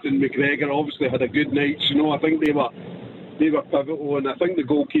Naismith and McGregor obviously had a good night. I think they were pivotal, and I think the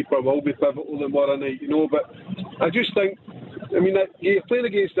goalkeeper will be pivotal tomorrow night. But I just think, you're playing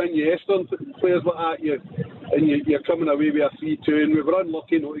against Iniesta, players like that, you're coming away with a 3-2, and we were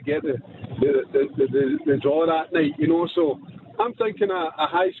unlucky not to get the draw that night. So I'm thinking a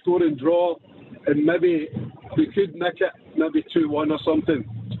high scoring draw, and maybe we could nick it, maybe 2-1 or something.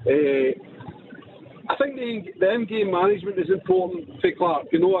 I think the end-game management is important for Clarke.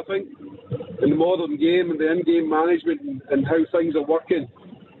 I think in the modern game and the end-game management and how things are working,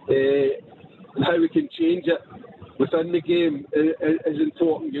 and how we can change it within the game is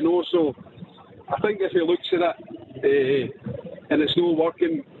important. So I think if he looks at it and it's not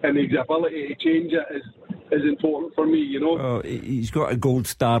working, and his ability to change it is important for me. He's got a gold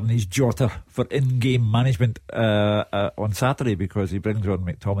star in his jotter for in-game management on Saturday, because he brings on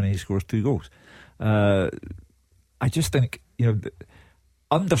McTominay, he scores 2 goals. I just think,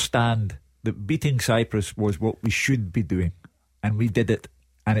 understand that beating Cyprus was what we should be doing, and we did it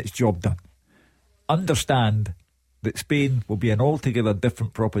and it's job done. Understand that Spain will be an altogether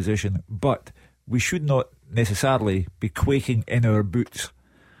different proposition, but we should not necessarily be quaking in our boots.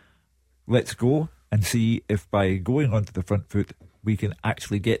 Let's go and see if by going onto the front foot we can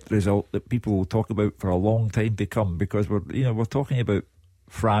actually get the result that people will talk about for a long time to come, because we're talking about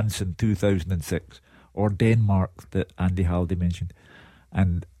France in 2006 or Denmark that Andy Halliday mentioned.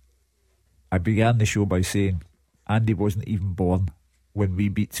 And I began the show by saying Andy wasn't even born when we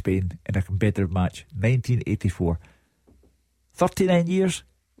beat Spain in a competitive match, 1984. 39 years?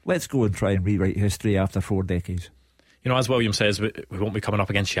 Let's go and try and rewrite history after 4 decades. You know, as William says, we won't be coming up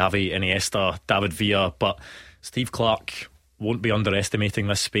against Xavi, Iniesta, David Villa, but Steve Clarke won't be underestimating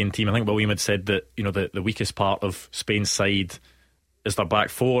this Spain team. I think William had said that, you know, the weakest part of Spain's side is their back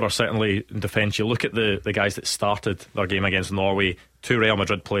four, or certainly in defence. You look at the guys that started their game against Norway, 2 Real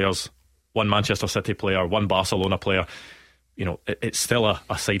Madrid players, 1 Manchester City player, 1 Barcelona player. You know, it's still a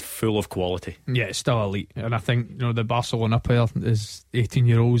side full of quality. Yeah, it's still elite. And I think, you know, the Barcelona player is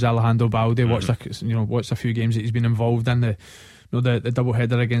 18-year-old Alejandro Balde. Watched a few games that he's been involved in. The double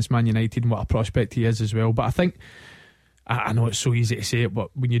header against Man United, and what a prospect he is as well. But I think, I know it's so easy to say it, but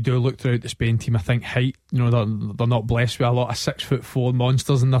when you do look throughout the Spain team, I think height, you know, they're not blessed with a lot of 6'4"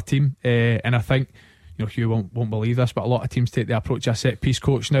 monsters in their team. And I think, you know, Hugh won't believe this, but a lot of teams take the approach of a set piece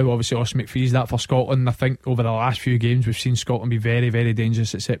coach now. Obviously Austin McPhee's that for Scotland. I think over the last few games we've seen Scotland be very, very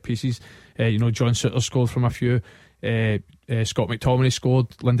dangerous at set pieces. You know, John Souttar scored from a few, Scott McTominay scored,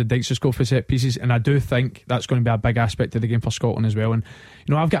 Lyndon Dykes has scored for set pieces, and I do think that's going to be a big aspect of the game for Scotland as well. And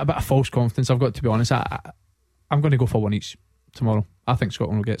you know, I've got a bit of false confidence, I've got to be honest. I'm going to go for one each tomorrow. I think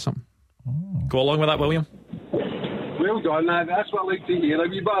Scotland will get something. Go along with that, William? Well done, that's what I like to hear. A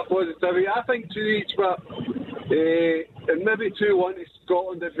wee bit of positivity. I think 2 each, but and maybe 2-1 to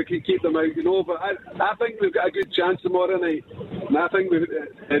Scotland if we can keep them out, you know. But I think we've got a good chance tomorrow night. And I think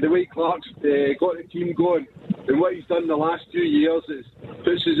the way Clark's got the team going and what he's done the last 2 years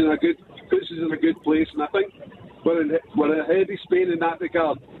puts us in a good place. And I think we're ahead of Spain in that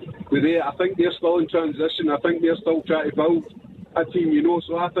regard. I think they're still in transition. I think they're still trying to build a team, you know.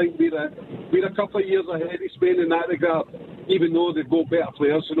 So I think we're a couple of years ahead of Spain in that regard, even though they've got better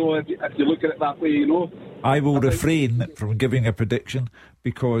players, you know, if you look at it that way, you know. I will refrain from giving a prediction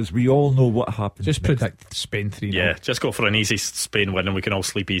because we all know what happens. Just predict Spain 3-0. Yeah, just go for an easy Spain win and we can all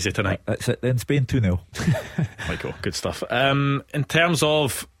sleep easy tonight. That's it then, Spain 2-0. Michael, good stuff. In terms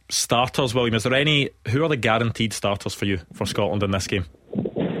of starters, William, who are the guaranteed starters for you for Scotland in this game?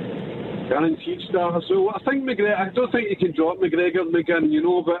 Guaranteed starter. So I think McGregor. I don't think you can drop McGregor and McGinn, you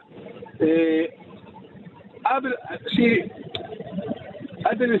know. But I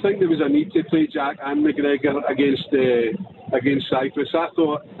didn't think there was a need to play Jack and McGregor against Cyprus. I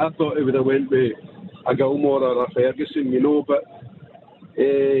thought it would have went with a Gilmore or a Ferguson, you know. But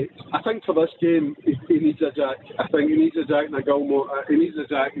I think for this game he needs a Jack. I think he needs a Jack and a Gilmore. He needs a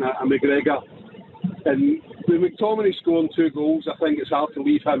Jack and a McGregor. And with McTominay scoring 2 goals, I think it's hard to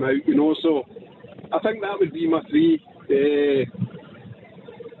leave him out, you know. So I think that would be my 3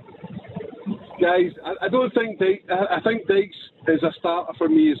 guys. I don't think I think Dykes is a starter for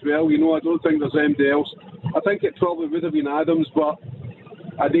me as well, you know. I don't think there's anybody else. I think it probably would have been Adams, but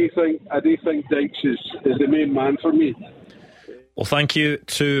I do think Dykes is the main man for me. Well, thank you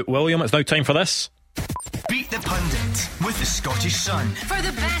to William. It's now time for this. Beat the Pundit with the Scottish Sun. For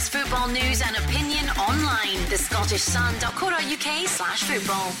the best football news and opinion online,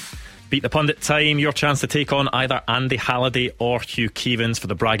 thescottishsun.co.uk/football. Beat the Pundit time, your chance to take on either Andy Halliday or Hugh Keevins for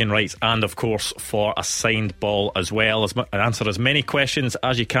the bragging rights and of course for a signed ball as well. Answer as many questions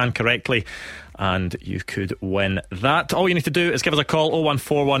as you can correctly and you could win that. All you need to do is give us a call,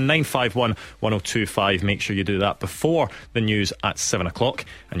 0141 951 1025. Make sure you do that before the news at 7 o'clock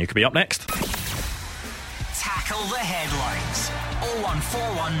and you could be up next. Tackle the headlines.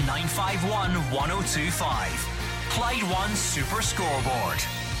 0141 951 1025. Clyde 1 Super Scoreboard.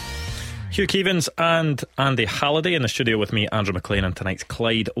 Hugh Keevins and Andy Halliday in the studio with me, Andrew MacLean, and tonight's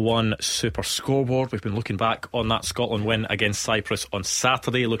Clyde 1 Super Scoreboard. We've been looking back on that Scotland win against Cyprus on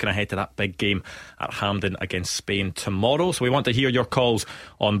Saturday, looking ahead to that big game at Hampden against Spain tomorrow. So we want to hear your calls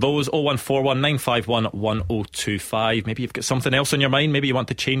on those. 0141 951 1025. Maybe you've got something else on your mind. Maybe you want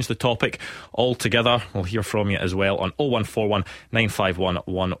to change the topic altogether. We'll hear from you as well on 0141 951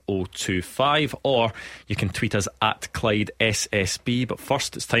 1025. Or you can tweet us at Clyde SSB. But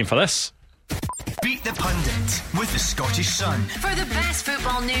first, it's time for this. Beat the Pundit with the Scottish Sun. For the best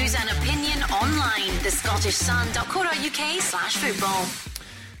football news and opinion online, thescottishsun.co.uk/football.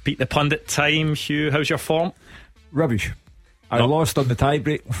 Beat the Pundit time. Hugh, how's your form? Rubbish. I lost on the tie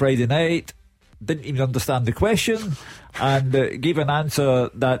break on Friday night. didn't even understand the question, and gave an answer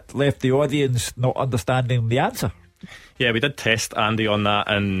that left the audience not understanding the answer. Yeah, we did test Andy on that,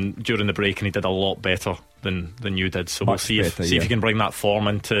 and during the break, and he did a lot better than you did. So we'll see if you can bring that form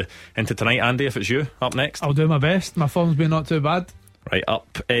into tonight, Andy. If it's you up next, I'll do my best. My form's been not too bad. Right,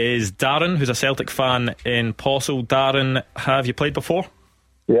 up is Darren, who's a Celtic fan in Possil. Darren, have you played before?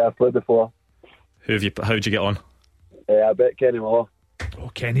 Yeah, I've played before. How'd you get on? I bet Kenny Miller. Oh,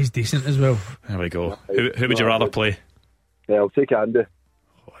 Kenny's decent as well. There we go. Who would you rather play? Yeah, I'll take Andy.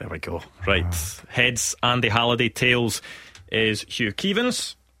 Oh, there we go. Right, heads Andy Halliday, tails is Hugh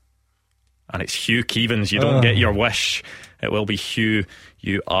Keevins, and it's Hugh Keevins. You don't get your wish. It will be Hugh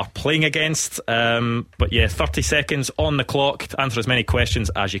you are playing against. But yeah, 30 seconds on the clock to answer as many questions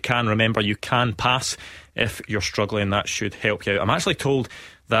as you can. Remember, you can pass if you're struggling. That should help you out. I'm actually told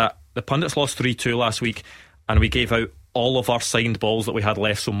that the pundits lost 3-2 last week, and we gave out all of our signed balls that we had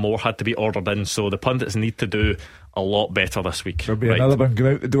left, so more had to be ordered in. So the pundits need to do a lot better this week. There'll be another one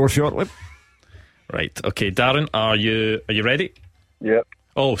going out the door shortly. Right, okay, Darren, are you ready? Yep.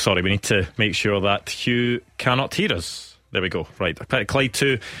 Oh, sorry, we need to make sure that Hugh cannot hear us. There we go. Right, I put Clyde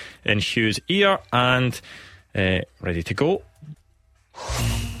 2 in Hugh's ear, and ready to go.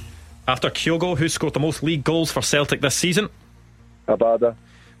 After Kyogo, who scored the most league goals for Celtic this season? Abada.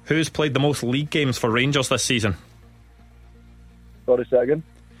 Who's played the most league games for Rangers this season? Sorry, second.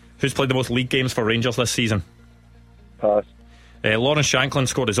 Who's played the most league games for Rangers this season? Pass. Lawrence Shankland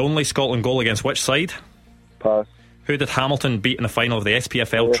scored his only Scotland goal against which side? Pass. Who did Hamilton beat in the final of the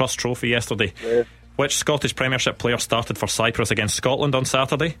SPFL Trust Trophy yesterday? Which Scottish Premiership player started for Cyprus against Scotland on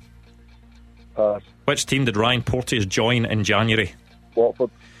Saturday? Pass. Which team did Ryan Porteous join in January?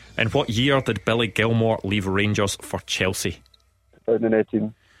 Watford. In what year did Billy Gilmore leave Rangers for Chelsea?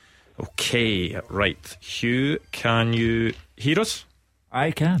 2018. Okay, right. Hugh, can you hear us?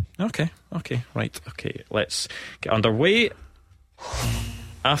 I can. Okay, right. Okay, let's get underway.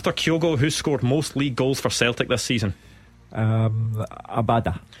 After Kyogo, who scored most league goals for Celtic this season?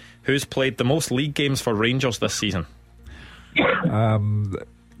 Abada. Who's played the most league games for Rangers this season?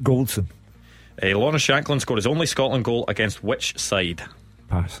 Goldson. Lawrence Shankland scored his only Scotland goal against which side?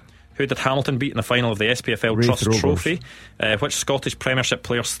 Pass. Who did Hamilton beat in the final of the SPFL Wraith Trust Rovers. Trophy? Which Scottish Premiership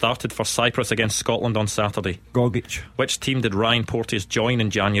player started for Cyprus against Scotland on Saturday? Gogic. Which team did Ryan Porteous join in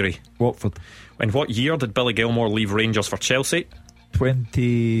January? Watford. In what year did Billy Gilmore leave Rangers for Chelsea?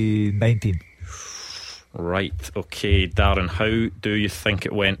 2019. Right, okay, Darren, how do you think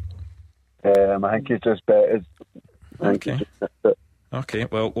it went? I think he's just bet his. Okay,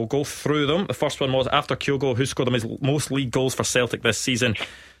 well, we'll go through them. The first one was, after Kyogo, who scored the most league goals for Celtic this season?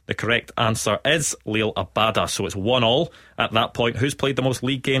 The correct answer is Leal Abada, so it's 1-1 at that point. Who's played the most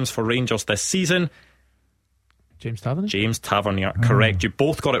league games for Rangers this season? James Tavernier. James Tavernier, correct. You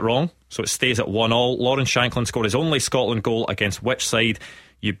both got it wrong, so it stays at 1-1. Lawrence Shankland scored his only Scotland goal against which side?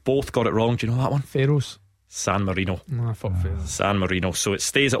 You both got it wrong. Do you know that one? Faroes. San Marino. I thought Faroes. San Marino. So it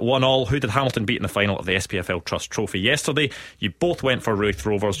stays at 1-1. Who did Hamilton beat in the final of the SPFL Trust Trophy yesterday? You both went for Wraith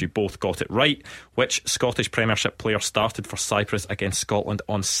Rovers. You both got it right. Which Scottish Premiership player started for Cyprus against Scotland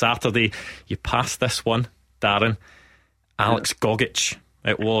on Saturday? You passed this one, Darren. Alex Gogic.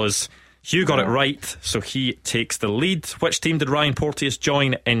 It was. Hugh got it right, so he takes the lead. Which team did Ryan Porteous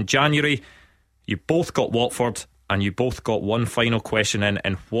join in January? You both got Watford, and you both got one final question in.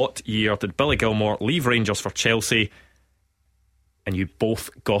 In what year did Billy Gilmore leave Rangers for Chelsea? And you both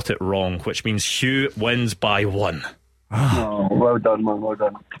got it wrong, which means Hugh wins by 1. Oh, well done, man, well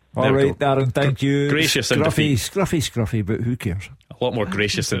done. All right, Darren, thank you. Gracious in defeat. Scruffy, but who cares? A lot more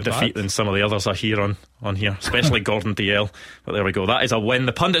gracious in defeat than some of the others I hear on here, especially Gordon DL. But there we go, that is a win.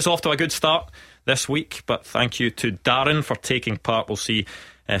 The pundit's off to a good start this week, but thank you to Darren for taking part. We'll see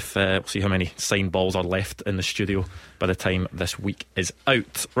if we'll see how many signed balls are left in the studio by the time this week is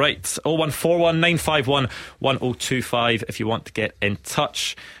out. Right, 0141 951 1025 if you want to get in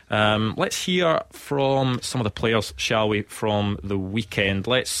touch. Let's hear from some of the players, shall we, from the weekend.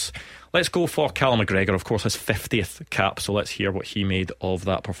 Let's go for Callum McGregor, of course, his 50th cap, so let's hear what he made of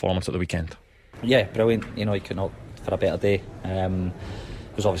that performance at the weekend. Yeah, brilliant. You know, you couldn't opt for a better day. It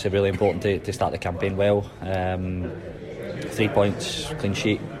was obviously really important to start the campaign well. 3 points, clean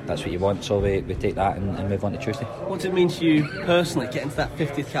sheet, that's what you want, so we take that and move on to Tuesday. What does it mean to you personally, getting to that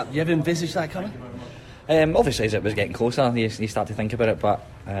 50th cap? Do you ever envisage that coming? Obviously, as it was getting closer, you start to think about it, but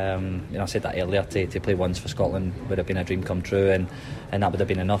I said that earlier, to play once for Scotland would have been a dream come true, and that would have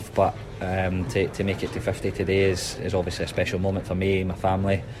been enough, but to make it to 50 today is obviously a special moment for me, my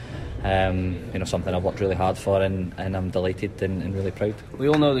family, Something I've worked really hard for, and I'm delighted and really proud. We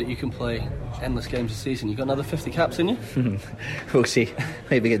all know that you can play endless games this season. You got another 50 caps in you? We'll see.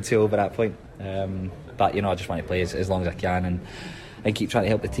 Maybe get too over that point. But I just want to play as long as I can and keep trying to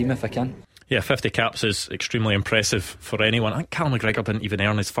help the team if I can. Yeah, 50 caps is extremely impressive for anyone. I think Callum McGregor didn't even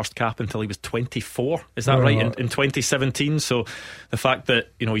earn his first cap until he was 24. Is that right? In 2017. So the fact that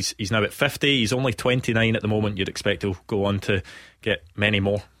he's now at 50, he's only 29 at the moment. You'd expect he'll go on to get many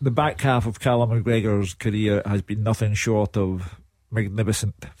more. The back half of Callum McGregor's career has been nothing short of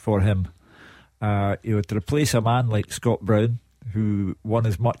magnificent for him. To replace a man like Scott Brown, who won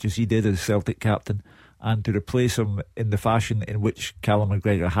as much as he did as Celtic captain, and to replace him in the fashion in which Callum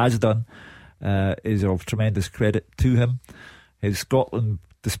McGregor has done, is of tremendous credit to him. His Scotland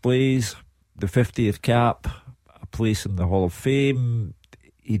displays, the 50th cap, a place in the Hall of Fame,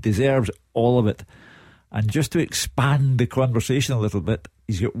 he deserves all of it. And just to expand the conversation a little bit,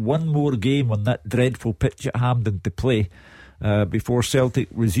 he's got one more game on that dreadful pitch at Hampden to play before Celtic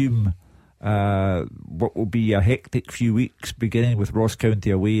resume what will be a hectic few weeks, beginning with Ross County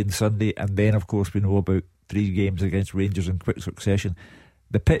away on Sunday, and then of course we know about 3 games against Rangers in quick succession.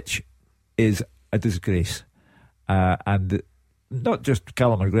 The pitch is a disgrace, and not just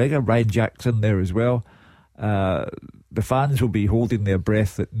Callum McGregor, Ryan Jackson there as well. The fans will be holding their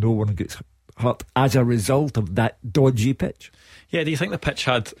breath that no one gets hurt as a result of that dodgy pitch. Yeah, do you think the pitch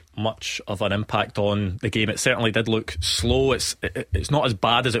had much of an impact on the game? It certainly did look slow. It's not as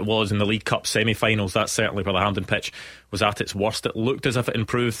bad as it was in the League Cup semi-finals. That's certainly where the Hampden pitch was at its worst. It looked as if it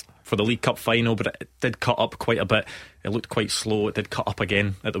improved for the League Cup final, but it did cut up quite a bit. It looked quite slow. It did cut up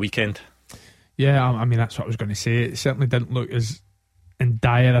again at the weekend. Yeah, I mean, that's what I was going to say. It certainly didn't look as in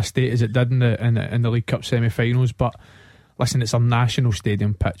dire a state as it did in the League Cup semi-finals, but listen, it's a national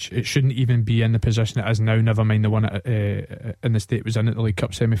stadium pitch. It shouldn't even be in the position it is now, never mind the one in the state it was in at the League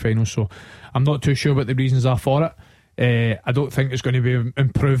Cup semi-finals. So I'm not too sure what the reasons are for it. I don't think it's going to be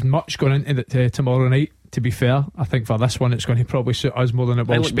improved much going into tomorrow night, to be fair. I think for this one it's going to probably suit us more than it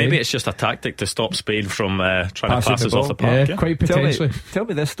will Spain. Maybe it's just a tactic to stop Spain from trying to pass us off the park. Yeah, quite potentially. Tell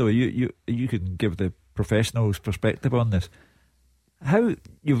me this though, you can give the professionals' perspective on this. How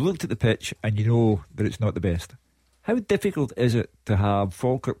you've looked at the pitch and you know that it's not the best. How difficult is it to have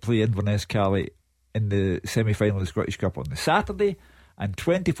Falkirk play Inverness Cali in the semi-final of the Scottish Cup on the Saturday, and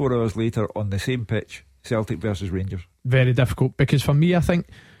 24 hours later on the same pitch, Celtic versus Rangers? Very difficult, because for me, I think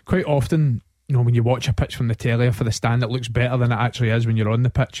quite often, when you watch a pitch from the telly or for the stand, it looks better than it actually is when you're on the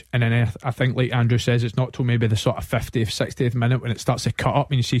pitch. And then I think, like Andrew says, it's not till maybe the sort of 50th, 60th minute when it starts to cut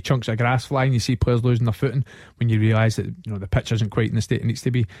up and you see chunks of grass flying, you see players losing their footing, when you realise that the pitch isn't quite in the state it needs to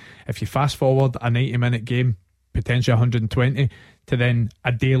be. If you fast forward a 90-minute game, potentially 120, to then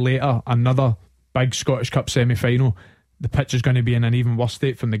a day later another big Scottish Cup semi-final, the pitch is going to be in an even worse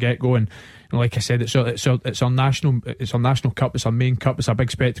state from the get-go. And like I said, it's our national cup, it's our main cup, it's a big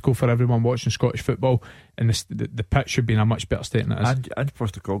spectacle for everyone watching Scottish football, and the pitch should be in a much better state than it is. And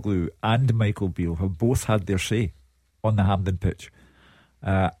Postecoglou and Michael Beale have both had their say on the Hampden pitch,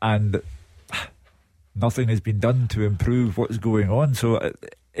 and nothing has been done to improve what's going on. So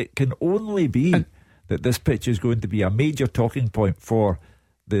it can only be that this pitch is going to be a major talking point for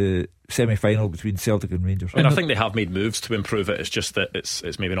the semi-final between Celtic and Rangers. I think they have made moves to improve it. It's just that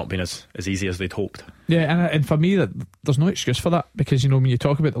it's maybe not been as easy as they'd hoped. Yeah, and for me, there's no excuse for that, because when you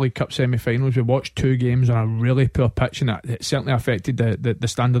talk about the League Cup semi-finals, we watched 2 games on a really poor pitch, and it certainly affected the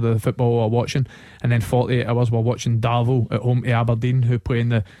standard of the football we were watching. And then 48 hours we're watching Darvel at home to Aberdeen, who play in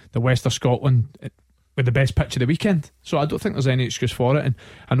the West of Scotland with the best pitch of the weekend. So I don't think there's any excuse for it, and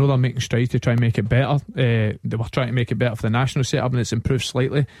I know they're making strides to try and make it better. They were trying to make it better for the national setup, and it's improved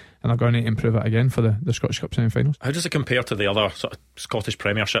slightly, and they're going to improve it again for the Scottish Cup semi-finals. How does it compare to the other sort of Scottish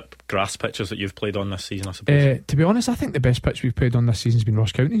Premiership grass pitches that you've played on this season, I suppose? To be honest, I think the best pitch we've played on this season has been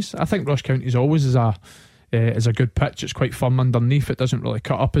Ross County's. I think Ross County's always is a good pitch. It's quite firm underneath, it doesn't really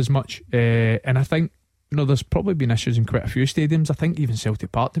cut up as much, and I think there's probably been issues in quite a few stadiums. I think even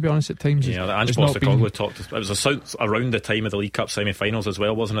Celtic Park, to be honest, at times. Yeah, Ange Postecoglou talked. It was around the time of the League Cup semi-finals as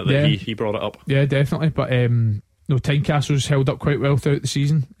well, wasn't it? That he brought it up. Yeah, definitely. But Tynecastle's held up quite well throughout the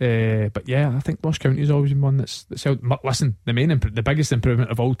season. But yeah, I think Ross County's always been one that's held. Listen, the biggest improvement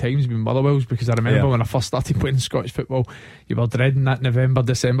of all time has been Motherwell's, because I remember when I first started playing Scottish football, you were dreading that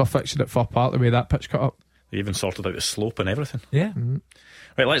November-December fixture at Fir Park, the way that pitch cut up. They even sorted out the slope and everything. Yeah. Mm-hmm.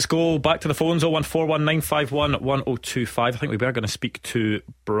 Right, let's go back to the phones. 01419511025. I think we were going to speak to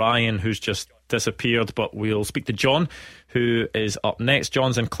Brian, who's just disappeared, but we'll speak to John, who is up next.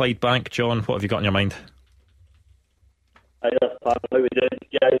 John's in Clyde Bank. John, what have you got in your mind? Hi there, how are we doing?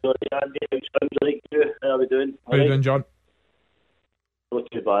 Yeah, Andy, how are we doing? How are you doing, John? Not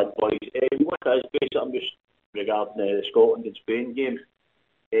too bad, boys. What is basically, I'm just regarding the Scotland and Spain game.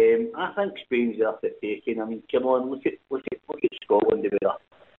 I think Spain's there for taking. I mean, come on, look at Scotland. They were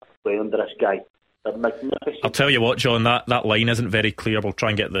playing under this guy. They're magnificent. I'll tell you what, John, that line isn't very clear. We'll try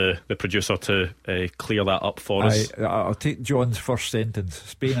and get the producer to clear that up for us. I'll take John's first sentence.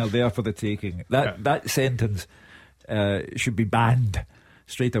 Spain are there for the taking. That sentence should be banned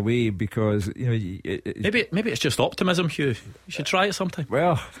straight away, because maybe it's just optimism, Hugh. You should try it sometime.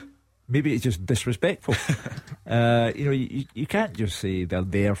 Well, maybe it's just disrespectful. You can't just say they're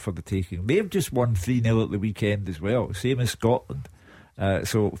there for the taking. They've just won 3-0 at the weekend as well, same as Scotland.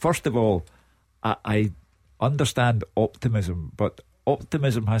 So first of all, I understand optimism, but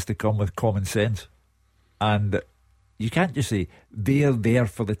optimism has to come with common sense, and you can't just say they're there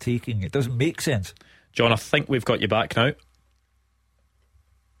for the taking. It doesn't make sense. John, I think we've got you back now.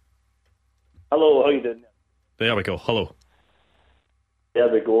 Hello, how you doing? There we go. Hello.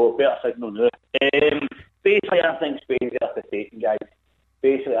 There we go. Better signal now. Basically, I think Spain's there for taking, guys.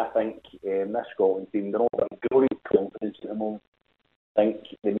 Basically, I think this Scotland team, they're all got growing confidence at the moment. I think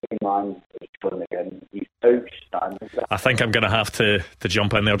the main man is John McGinn. He's outstanding. I think I'm going to have to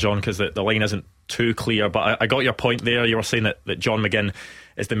jump in there, John, because the line isn't too clear. But I got your point there. You were saying that John McGinn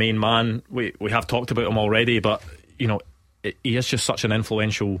is the main man. We have talked about him already, but he is just such an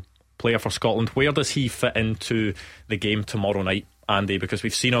influential player for Scotland. Where does he fit into the game tomorrow night, Andy? Because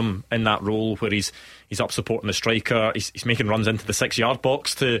we've seen him in that role where he's up supporting the striker. He's making runs into the 6-yard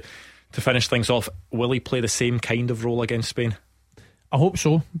box to finish things off. Will he play the same kind of role against Spain? I hope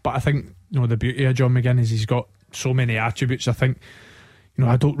so, but I think the beauty of John McGinn is he's got so many attributes. I think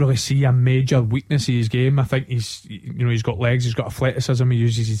I don't really see a major weakness in his game. I think he's got legs, he's got athleticism, he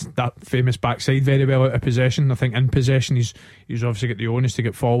uses that famous backside very well out of possession. I think in possession he's obviously got the onus to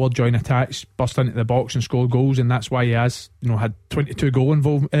get forward, join attacks, bust into the box and score goals, and that's why he has had 22 goal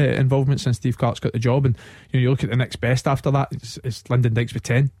involvement since Steve Clarke's got the job. And you look at the next best after that, it's Lyndon Dykes with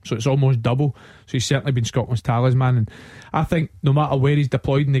 10, so it's almost double. So he's certainly been Scotland's talisman, and I think no matter where he's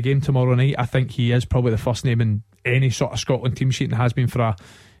deployed in the game tomorrow night, I think he is probably the first name in any sort of Scotland team sheet, and has been for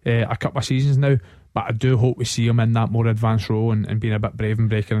a couple of seasons now. But I do hope we see him in that more advanced role and being a bit brave and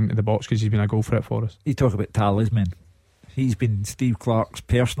breaking into the box, because he's been a goal threat for us. You talk about talisman. He's been Steve Clarke's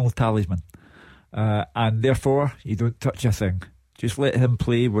personal talisman, and therefore you don't touch a thing. Just let him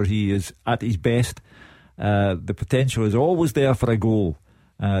play where he is at his best. The potential is always there for a goal.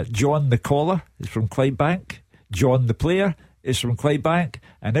 John the caller is from Clydebank. John the player is from Clydebank,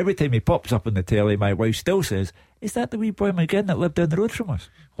 and every time he pops up on the telly, my wife still says, "Is that the wee boy McGinn that lived down the road from us?"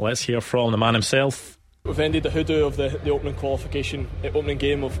 Well, let's hear from the man himself. We've ended the hoodoo of the opening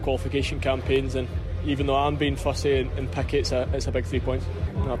game of qualification campaigns, and even though I'm being fussy and picky, it's a big 3 points.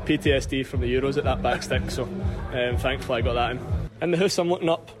 PTSD from the Euros at that back stick, so thankfully I got that in. In the house, I'm looking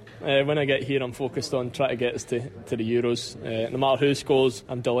up. When I get here, I'm focused on trying to get us to the Euros. No matter who scores,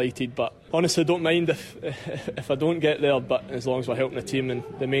 I'm delighted, but honestly don't mind if I don't get there, but as long as we're helping the team. And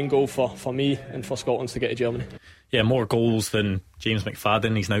the main goal for me and for Scotland's to get to Germany. Yeah, more goals than James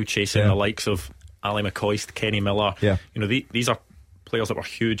McFadden. He's now chasing the likes of Ali McCoist, Kenny Miller. These are players that were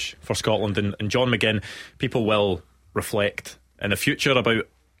huge for Scotland, and John McGinn, people will reflect in the future about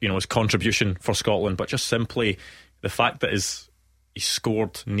his contribution for Scotland, but just simply the fact that he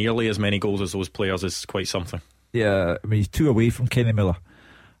scored nearly as many goals as those players is quite something. Yeah, I mean, he's 2 away from Kenny Miller,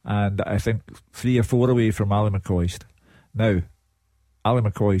 and I think 3 or 4 away from Ali McCoist. Now, Ali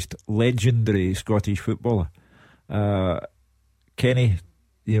McCoist, legendary Scottish footballer. Kenny,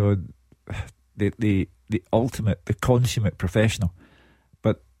 the ultimate, the consummate professional.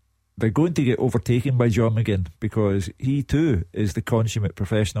 But they're going to get overtaken by John McGinn, because he too is the consummate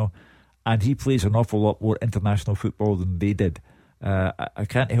professional, and he plays an awful lot more international football than they did. I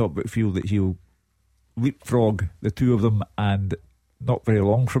can't help but feel that he'll leapfrog the two of them, and not very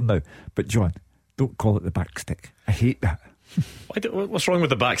long from now. But John, don't call it the back stick. I hate that. What's wrong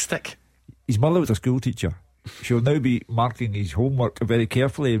with the back stick? His mother was a school teacher. She'll now be marking his homework very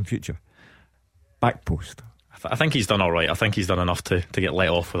carefully in future. Back post. I think he's done all right. I think he's done enough to get let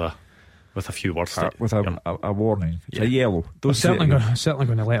off with a few words. With a warning. It's a yellow. We're certainly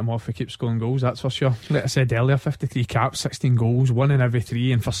going to let him off if he keeps scoring goals, that's for sure. Like I said earlier, 53 caps, 16 goals, 1 in every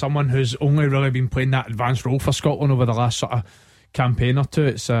 3, and for someone who's only really been playing that advanced role for Scotland over the last sort of campaign or two,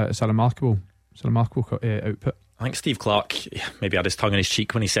 it's a remarkable output. I think Steve Clarke maybe had his tongue in his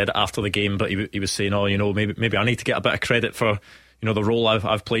cheek when he said it after the game, but he was saying, maybe I need to get a bit of credit for the role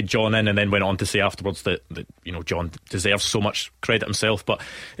I've played John in, and then went on to say afterwards that John deserves so much credit himself. But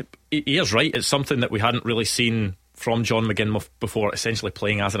he is right. It's something that we hadn't really seen from John McGinn before, essentially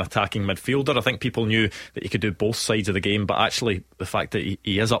playing as an attacking midfielder. I think people knew that he could do both sides of the game, but actually the fact that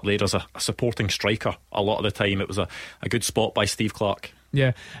he is up there as a supporting striker a lot of the time, it was a good spot by Steve Clarke.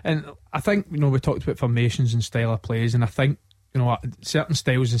 Yeah, and I think, we talked about formations and style of plays, and I think, certain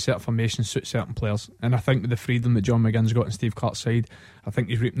styles and certain formations suit certain players, and I think with the freedom that John McGinn's got on Steve Clarke's side, I think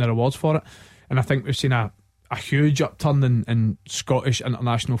he's reaping the rewards for it. And I think we've seen a huge upturn in Scottish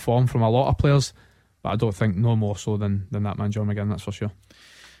international form from a lot of players, but I don't think no more so than that man John McGinn, that's for sure.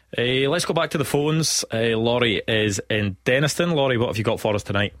 Let's go back to the phones. Laurie is in Denniston. Laurie, what have you got for us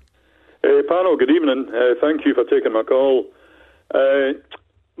tonight? Panel, good evening. Thank you for taking my call.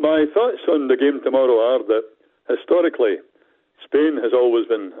 My thoughts on the game tomorrow are that historically Spain has always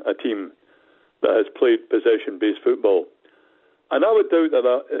been a team that has played possession-based football, and I would doubt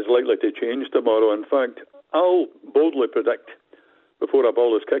that is likely to change tomorrow. In fact, I'll boldly predict, before a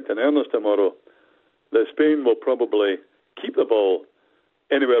ball is kicked in earnest tomorrow, that Spain will probably keep the ball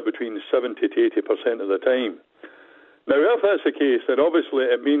anywhere between 70 to 80% of the time. Now, if that's the case, then obviously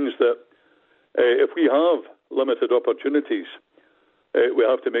it means that if we have limited opportunities, we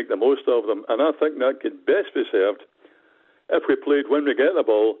have to make the most of them, and I think that could best be served if we played when we get the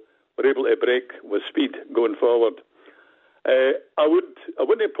ball, we're able to break with speed going forward. I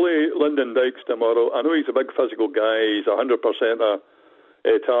wouldn't play Lyndon Dykes tomorrow. I know he's a big physical guy, he's 100% a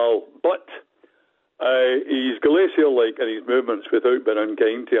tall, but he's glacial-like in his movements without being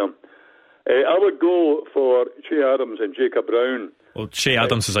unkind to him. I would go for Che Adams and Jacob Brown. Well, Che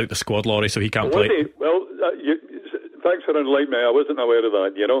Adams is out the squad, Laurie, so he can't play. Well, thanks for enlightening me. I wasn't aware of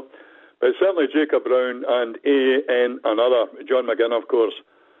that, But certainly Jacob Brown and another, John McGinn, of course,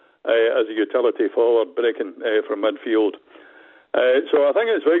 as a utility forward breaking from midfield. So I think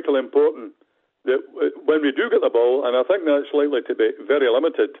it's vitally important that when we do get the ball, and I think that's likely to be very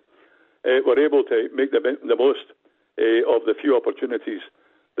limited, we're able to make the most of the few opportunities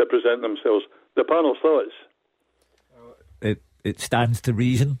that present themselves. The panel's thoughts? It stands to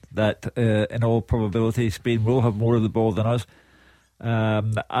reason that in all probability Spain will have more of the ball than us.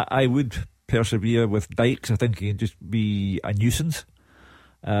 I would persevere with Dykes. I think he can just be a nuisance,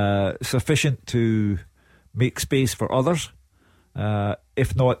 sufficient to make space for others.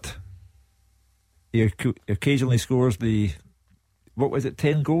 If not, he occasionally scores 10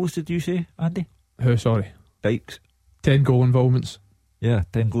 goals did you say, Andy? Who, sorry? Dykes. 10 goal involvements. Yeah,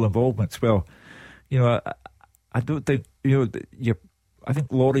 10 goal involvements. Well, I don't think, I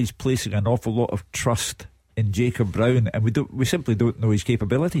think Laurie's placing an awful lot of trust in Jacob Brown, and we simply don't know his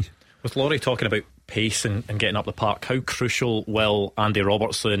capabilities. With Laurie talking about pace and getting up the park, how crucial will Andy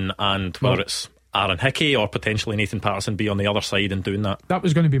Robertson and whether it's Aaron Hickey or potentially Nathan Patterson be on the other side in doing that? That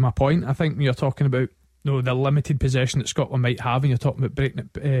was going to be my point. I think when you're talking about the limited possession that Scotland might have, and you're talking about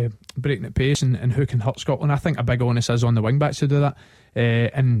breaking at pace and who can hurt Scotland, I think a big onus is on the wing backs to do that.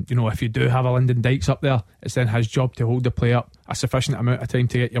 And if you do have a Lyndon Dykes up there, it's then his job to hold the play up a sufficient amount of time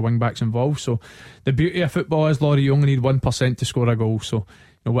to get your wing backs involved. So the beauty of football is, Laurie, you only need 1% to score a goal. So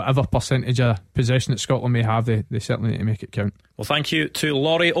whatever percentage of possession that Scotland may have, they certainly need to make it count. Well, thank you to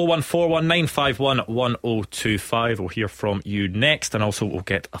Laurie. 01419511025. We'll hear from you next, and also we'll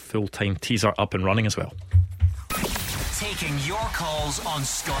get a full-time teaser up and running as well. Taking your calls on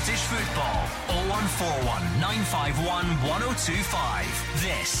Scottish football. 0141 951 1025.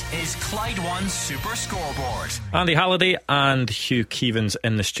 This is Clyde One Super Scoreboard. Andy Halliday and Hugh Keevins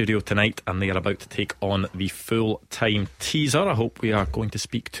in the studio tonight, and they are about to take on the full-time teaser. I hope we are going to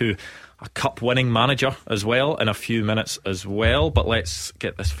speak to a cup-winning manager as well in a few minutes as well. But let's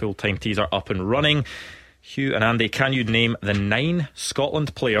get this full-time teaser up and running. Hugh and Andy, can you name the 9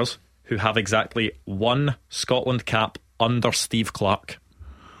 Scotland players who have exactly 1 Scotland cap under Steve Clarke?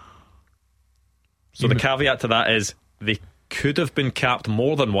 So the caveat to that is they could have been capped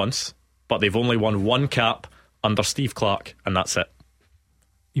more than once, but they've only won 1 cap under Steve Clarke, and that's it.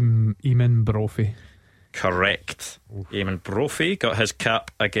 Eamon Brophy. Correct. Eamon Brophy got his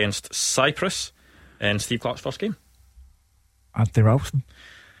cap against Cyprus in Steve Clarke's first game. Anthony Ralston?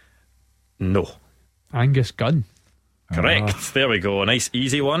 No. Angus Gunn. Correct. There we go. A nice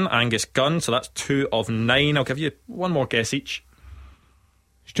easy one. Angus Gunn. So that's 2 of 9. I'll give you one more guess each.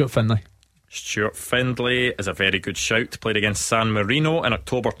 Stuart Findlay. Stuart Findlay is a very good shout. Played against San Marino in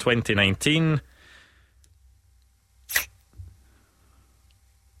October 2019.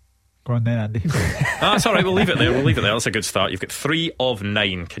 Go on then, Andy. That's alright, we'll leave it there. That's a good start. You've got 3 of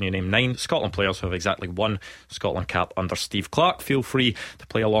 9. Can you name 9 Scotland players who have exactly 1 Scotland cap under Steve Clarke? Feel free to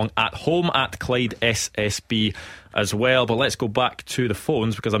play along at home at Clyde SSB as well. But let's go back to the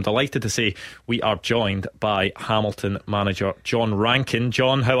phones, because I'm delighted to say we are joined by Hamilton manager John Rankin.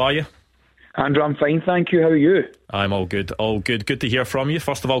 John, how are you? Andrew, I'm fine, thank you. How are you? I'm all good, all good. Good to hear from you.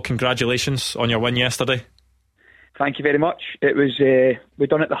 First of all, congratulations on your win yesterday. Thank you very much. It was we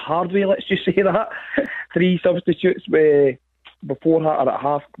done it the hard way. Let's just say that 3 substitutes before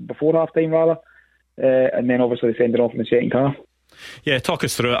half time rather, and then obviously sending off in the second half. Yeah, talk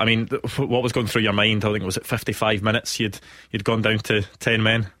us through it. I mean, what was going through your mind? I think it was at 55 minutes. You'd gone down to 10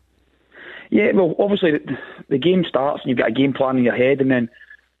 men. Yeah, well, obviously the game starts and you've got a game plan in your head, and then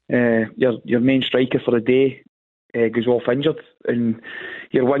your main striker for the day goes off injured, and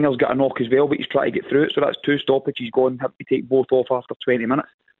your winger's got a knock as well, but he's trying to get through it. So that's 2 stoppages gone. Have to take both off after 20 minutes,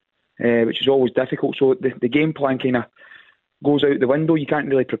 which is always difficult. So the game plan kind of goes out the window. You can't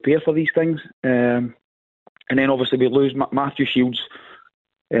really prepare for these things. And then obviously we lose Matthew Shields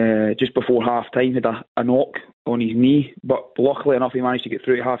just before half time. Had a knock on his knee, but luckily enough he managed to get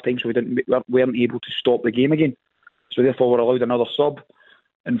through at half time, so we weren't able to stop the game again. So therefore we're allowed another sub.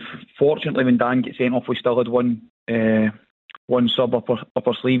 And fortunately, when Dan gets sent off, we still had one sub up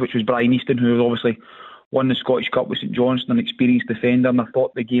our sleeve, which was Brian Easton, who was obviously won the Scottish Cup with St Johnstone, an experienced defender, and I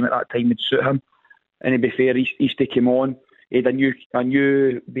thought the game at that time would suit him. And to be fair, Easton came on. He had a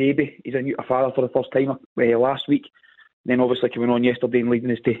new baby. He's a father for the first time last week. And then obviously coming on yesterday and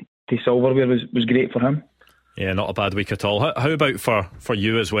leading us to silverware was great for him. Yeah, not a bad week at all. How about for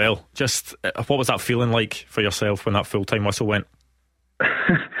you as well? Just what was that feeling like for yourself when that full-time whistle went?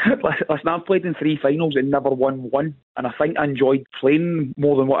 Listen, I've played in 3 finals and never won one, and I think I enjoyed playing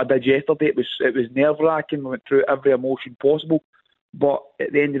more than what I did yesterday. It was nerve-wracking. We went through every emotion possible, but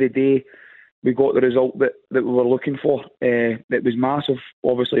at the end of the day, we got the result that we were looking for. It was massive.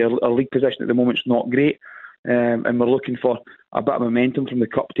 Obviously, our league position at the moment is not great, and we're looking for a bit of momentum from the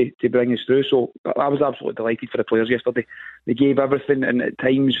cup to bring us through. So I was absolutely delighted for the players yesterday. They gave everything, and at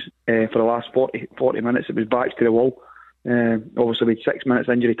times for the last 40 minutes, it was backs to the wall. Obviously we had 6 minutes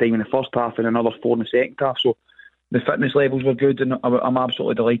injury time in the first half and another 4 in the second half, so the fitness levels were good, and I'm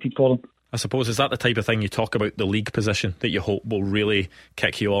absolutely delighted for them. I suppose, is that the type of thing you talk about, the league position that you hope will really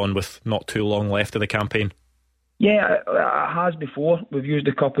kick you on with not too long left of the campaign? Yeah, it has before. We've used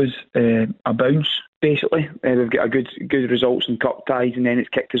the cup as a bounce, basically. We've got a good results in cup ties, and then it's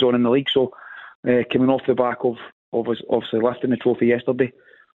kicked us on in the league. So coming off the back of us obviously lifting the trophy yesterday,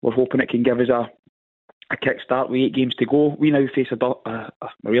 we're hoping it can give us a kick start with 8 games to go. We now face a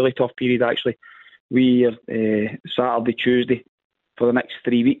really tough period, actually. We are Saturday, Tuesday for the next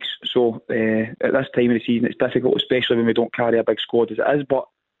 3 weeks. So at this time of the season, it's difficult, especially when we don't carry a big squad as it is. But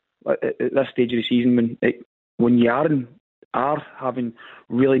at this stage of the season, when you are having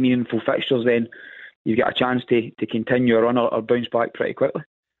really meaningful fixtures, then you've got a chance to continue a run or bounce back pretty quickly.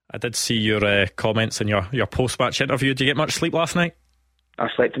 I did see your comments in your post-match interview. Did you get much sleep last night? I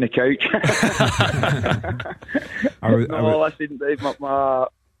slept on the couch. Listen,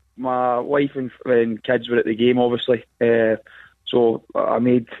 my wife and kids were at the game, obviously. So I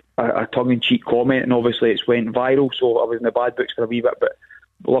made a tongue-in-cheek comment, and obviously it's went viral. So I was in the bad books for a wee bit, but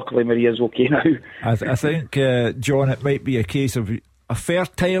luckily Maria's okay now. I think, John, it might be a case of a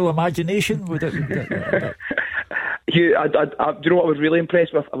fertile imagination. Would it? Hugh, do you know what I was really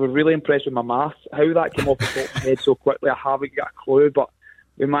impressed with? I was really impressed with my maths. How that came off the top of my head so quickly, I haven't got a clue, but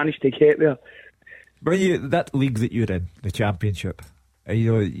we managed to get there. But that league that you're in, the Championship,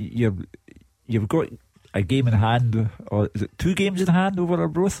 you've got a game in hand, or is it 2 games in hand over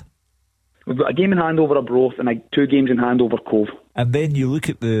Arbroath? We've got a game in hand over Arbroath and 2 games in hand over Cove. And then you look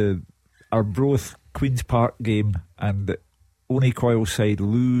at the Arbroath Queen's Park game, and Only Coyle's side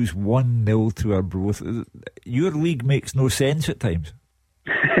lose 1-0 to Arbroath. Your league makes no sense at times.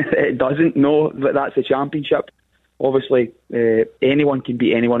 It doesn't, no, but that's the Championship. Obviously, anyone can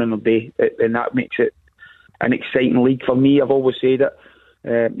beat anyone in their day, and that makes it an exciting league. For me, I've always said it,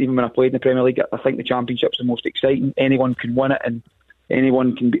 even when I played in the Premier League, I think the Championship's the most exciting. Anyone can win it, and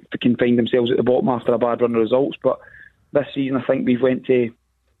anyone can find themselves at the bottom after a bad run of results. But this season, I think we've went to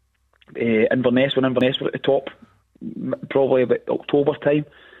Inverness when Inverness were at the top, probably about October time,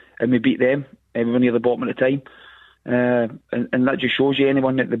 and we beat them. We were near the bottom at the time. And that just shows you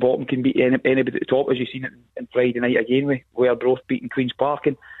anyone at the bottom can beat anybody at the top, as you've seen it in Friday night again with Arbroath beating Queen's Park.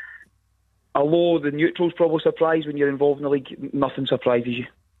 And although the neutrals probably surprised when you're involved in the league, nothing surprises you.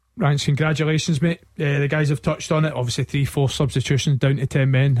 Rance, congratulations, mate. The guys have touched on it. Obviously 3-4 substitutions down to 10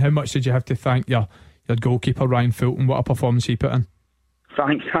 men. How much did you have to thank your goalkeeper Ryan Fulton? What a performance he put in.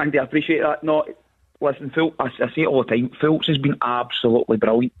 Thanks, Andy, I appreciate that. No, listen, I say it all the time, Fultz has been absolutely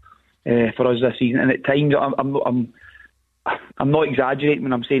brilliant for us this season, and at times I'm not exaggerating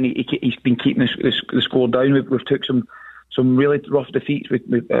when I'm saying he's been keeping the score down. We've took some really rough defeats with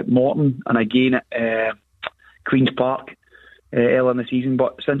Morton and again at Queen's Park, earlier in the season.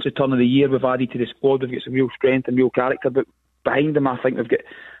 But since the turn of the year, we've added to the squad. We've got some real strength and real character. But behind him, I think we've got,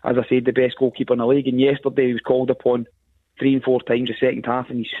 as I said, the best goalkeeper in the league. And yesterday he was called upon 3 and 4 times the second half,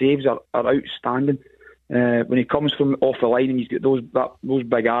 and his saves are outstanding. When he comes from off the line and he's got those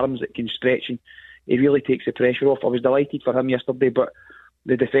big arms that can stretch, and he really takes the pressure off. I was delighted for him yesterday, but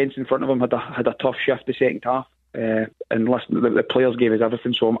the defence in front of him had a tough shift the second half. And listen, the players gave us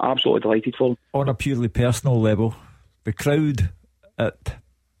everything, so I'm absolutely delighted for them. On a purely personal level, the crowd at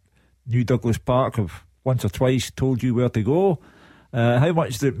New Douglas Park have once or twice told you where to go. How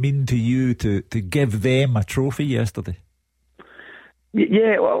much did it mean to you to give them a trophy yesterday?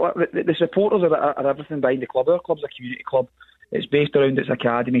 Yeah, well, the supporters are everything behind the club. Our club's a community club. It's based around its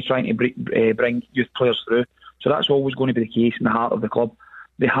academy, trying to bring youth players through. So that's always going to be the case in the heart of the club.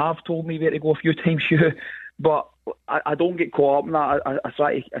 They have told me where to go a few times, Hugh, but I don't get caught up in that. I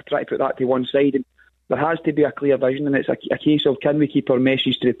try to put that to one side. And there has to be a clear vision, and it's a case of, can we keep our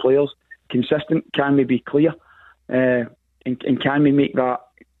message to the players consistent? Can we be clear? And can we make that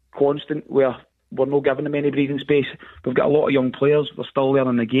constant where we're not giving them any breathing space? We've got a lot of young players. They're still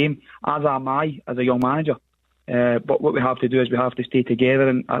learning the game, as am I, as a young manager. But what we have to do is we have to stay together,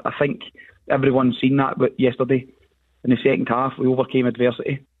 and I think everyone's seen that. But yesterday, in the second half, we overcame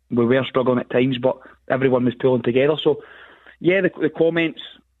adversity. We were struggling at times, but everyone was pulling together. So, yeah, the comments,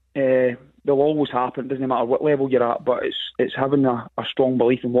 they'll always happen. It doesn't matter what level you're at, but it's having a strong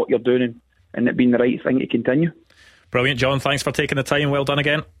belief in what you're doing and it being the right thing to continue. Brilliant, John. Thanks for taking the time. Well done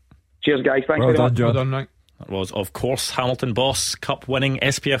again. Cheers, guys. Thanks very much. Well done, Mike. That was, of course, Hamilton boss, Cup winning,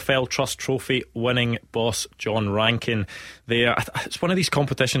 SPFL Trust Trophy winning boss John Rankin there. It's one of these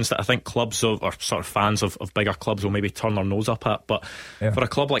competitions that I think clubs or sort of fans of bigger clubs will maybe turn their nose up at, but for a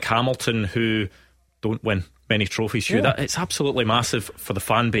club like Hamilton who don't win many trophies, Hugh, it's absolutely massive for the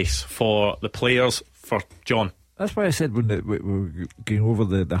fan base, for the players, for John. That's why I said when we were going over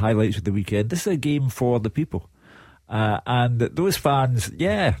the highlights of the weekend, this is a game for the people. And those fans,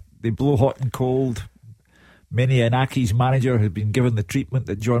 they blow hot and cold. Many an Aki's manager has been given the treatment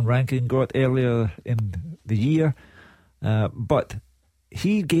that John Rankin got earlier in the year. But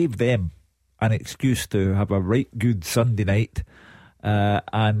he gave them an excuse to have a right good Sunday night.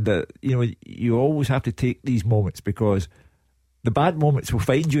 You always have to take these moments, because the bad moments will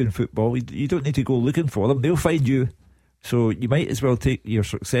find you in football. You don't need to go looking for them. They'll find you. So you might as well take your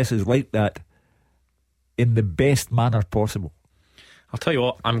successes like that in the best manner possible. I'll tell you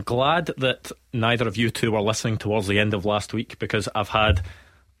what, I'm glad that neither of you two were listening towards the end of last week, because I've had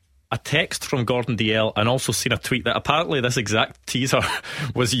a text from Gordon DL and also seen a tweet that apparently this exact teaser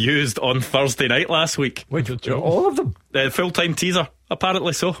was used on Thursday night last week. Wait, all of them? Full-time teaser,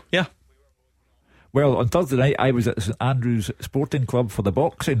 apparently so, yeah. Well, on Thursday night I was at St Andrews Sporting Club for the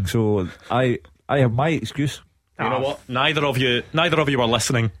boxing, so I have my excuse. You know what? Neither of you were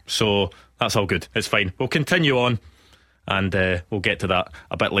listening, so that's all good. It's fine. We'll continue on, and we'll get to that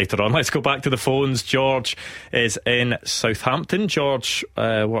a bit later on. Let's go back to the phones. George is in Southampton. George,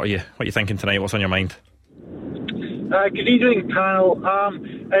 what are you thinking tonight? What's on your mind? Good evening, panel.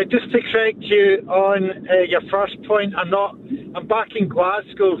 Just to correct you on your first point, I'm back in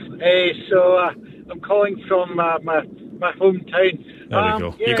Glasgow, so I'm calling from my hometown. There we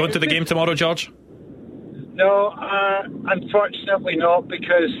go. You going to the game tomorrow, George? No, unfortunately not,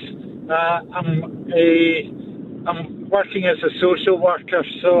 because I'm working as a social worker,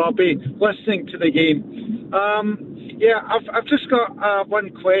 so I'll be listening to the game. I've just got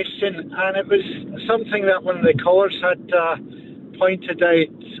one question, and it was something that one of the callers had pointed out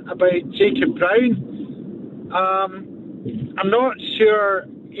about Jacob Brown. I'm not sure,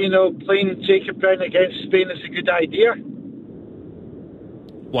 playing Jacob Brown against Spain is a good idea.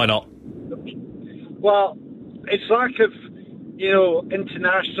 Why not? Well, its lack of,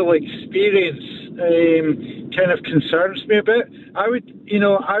 international experience kind of concerns me a bit. I would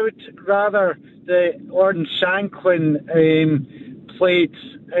rather the Lawrence Shanklin played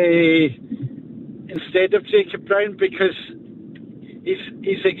instead of Jacob Brown, because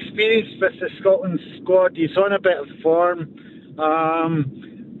he's experienced with the Scotland squad. He's on a bit of form,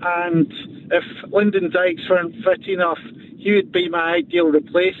 and if Lyndon Dykes weren't fit enough, he would be my ideal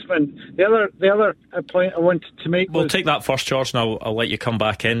replacement. The other point I wanted to make We'll take that first, George, and I'll let you come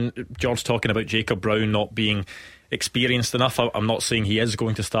back in. George talking about Jacob Brown not being experienced enough. I'm not saying he is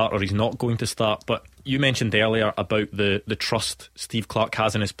going to start or he's not going to start, but you mentioned earlier about the trust Steve Clarke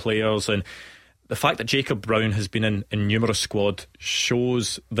has in his players, and the fact that Jacob Brown has been in numerous squad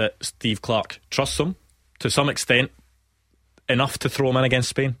shows that Steve Clarke trusts him to some extent, enough to throw him in against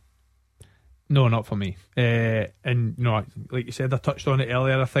Spain. No, not for me. And like you said, I touched on it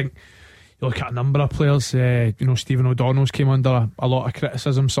earlier. I think you look at a number of players, Stephen O'Donnell's came under a lot of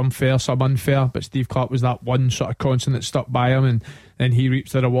criticism, some fair, some unfair, but Steve Clarke was that one sort of constant that stuck by him, and then he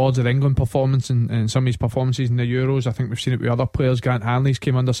reaps the rewards of England performance and some of his performances in the Euros. I think we've seen it with other players. Grant Hanley's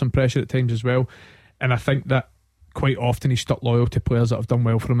came under some pressure at times as well, and I think that quite often he's stuck loyal to players that have done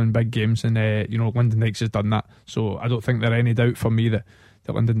well for him in big games, and Lyndon Dykes has done that. So I don't think there's any doubt for me that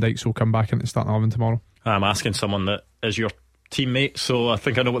Lyndon Dykes will come back into the starting 11 tomorrow. I'm asking someone that is your teammate, so I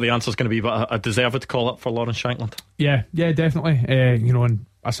think I know what the answer's going to be, but I deserve it to call up for Lawrence Shankland. Yeah, definitely. And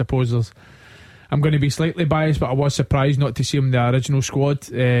I suppose I'm going to be slightly biased, but I was surprised not to see him in the original squad.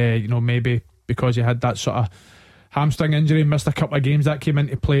 Maybe because he had that sort of hamstring injury, missed a couple of games that came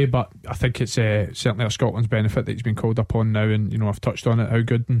into play, but I think it's certainly a Scotland's benefit that he's been called upon now, and I've touched on it, how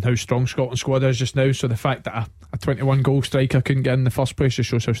good and how strong Scotland's squad is just now. So the fact that a 21 goal striker couldn't get in the first place just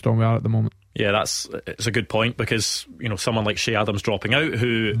shows how strong we are at the moment. Yeah, it's a good point, because someone like Shea Adams dropping out,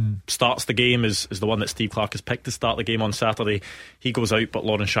 who starts the game, is the one that Steve Clarke has picked to start the game on Saturday. He goes out, but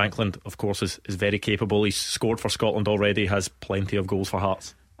Lawrence Shankland, of course, is very capable. He's scored for Scotland already, has plenty of goals for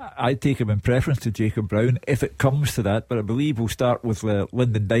Hearts. I'd take him in preference to Jacob Brown if it comes to that, but I believe we'll start with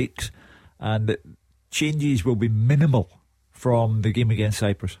Lyndon Dykes, and changes will be minimal from the game against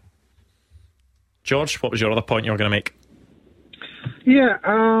Cyprus. George, what was your other point you were going to make? Yeah,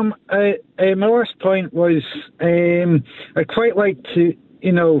 my last point was I'd quite like to,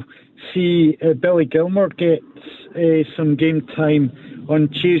 see Billy Gilmour get some game time on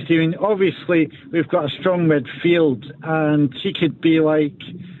Tuesday. I mean, obviously we've got a strong midfield, and he could be like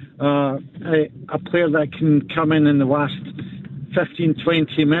a player that can come in the last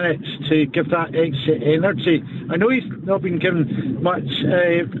 15-20 minutes to give that extra energy. I know he's not been given much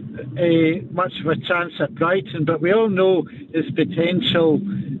of a chance at Brighton, but we all know his potential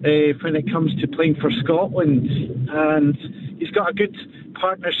when it comes to playing for Scotland, and he's got a good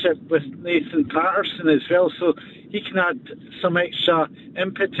partnership with Nathan Patterson as well, so he can add some extra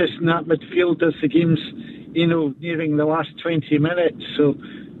impetus in that midfield as the game's nearing the last 20 minutes. So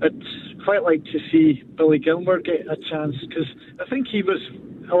I'd quite like to see Billy Gilmour get a chance, because I think he was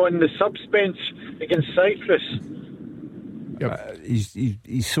on the subs bench against Cyprus.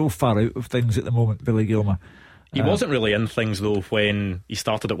 He's so far out of things at the moment, Billy Gilmour. He wasn't really in things though when he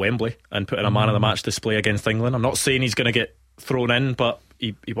started at Wembley and put in a man of the match display against England. I'm not saying he's going to get thrown in, but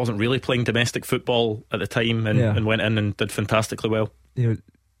he wasn't really playing domestic football at the time, and went in and did fantastically well.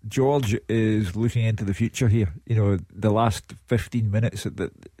 George is looking into the future here. The last 15 minutes,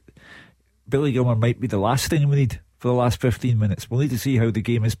 Billy Gilmour might be the last thing we need for the last 15 minutes. We'll need to see how the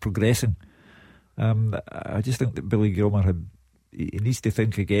game is progressing. I just think that Billy Gilmour he needs to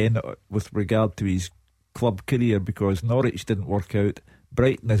think again with regard to his club career, because Norwich didn't work out,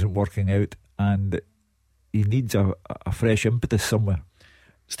 Brighton isn't working out, and he needs a fresh impetus somewhere.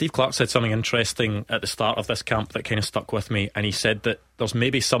 Steve Clarke said something interesting at the start of this camp that kind of stuck with me, and he said that there's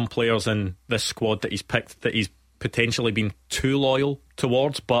maybe some players in this squad that he's picked that he's potentially been too loyal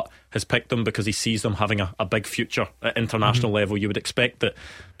towards, but has picked them because he sees them having a big future at international level. You would expect that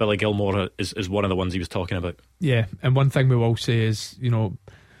Billy Gilmour is one of the ones he was talking about. Yeah, and one thing we will say is,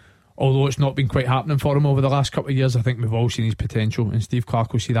 although it's not been quite happening for him over the last couple of years, I think we've all seen his potential, and Steve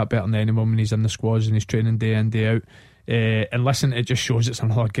Clarke will see that better than anyone when he's in the squads and he's training day in, day out. And listen, it just shows it's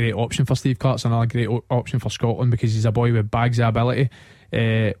another great option for Steve Clarke. It's another great option for Scotland, because he's a boy with bags of ability.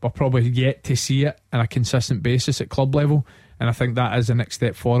 We're probably yet to see it on a consistent basis at club level, and I think that is the next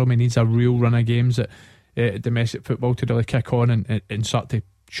step for him. He needs a real run of games at domestic football to really kick on and start to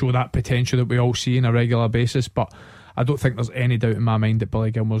show that potential that we all see on a regular basis. But I don't think there's any doubt in my mind that Billy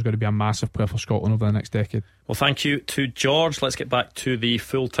Gilmour's going to be a massive player for Scotland over the next decade. Well, thank you to George. Let's get back to the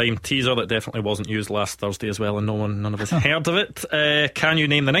full-time teaser that definitely wasn't used last Thursday as well, and none of us heard of it. Can you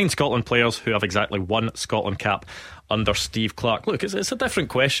name the 9 Scotland players who have exactly 1 Scotland cap under Steve Clarke? Look, it's a different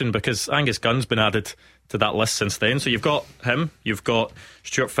question, because Angus Gunn's been added to that list since then. So you've got him, you've got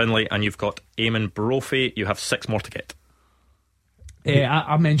Stuart Findlay, and you've got Eamon Brophy. You have 6 more to get.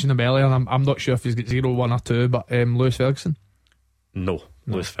 I mentioned him earlier, and I'm not sure if he's got 0, 1 or 2, but Lewis Ferguson? No.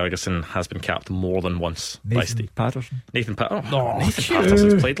 Lewis Ferguson has been capped more than once by Steve Patterson. Nathan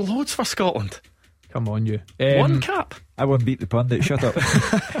Patterson's played loads for Scotland. Come on, you. 1 cap. I wouldn't beat the pundit, shut up.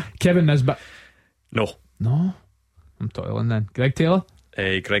 Kevin Nisbet? No. I'm toiling then. Greg Taylor?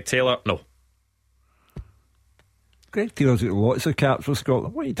 Greg Taylor? No. Greg Taylor's got lots of caps for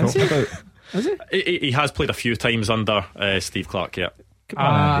Scotland. What are you talking about? Is it? He has played a few times under Steve Clarke, yeah. Come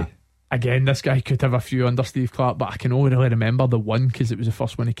on, Andy. Again, this guy could have a few under Steve Clarke, but I can only really remember the one because it was the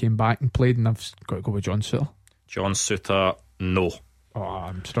first one he came back and played, and I've got to go with John Souttar. John Souttar, no. Oh,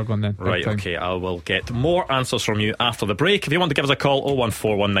 I'm struggling then. Right, okay, I will get more answers from you after the break. If you want to give us a call,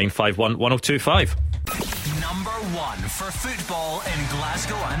 01419511025. Number one for football in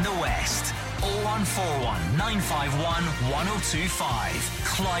Glasgow and the West. 0141 951 1025.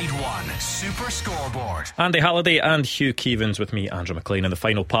 Clyde 1 Super Scoreboard. Andy Halliday and Hugh Keevins with me, Andrew MacLean, in the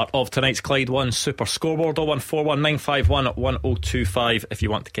final part of tonight's Clyde 1 Super Scoreboard. 0141 951 1025 if you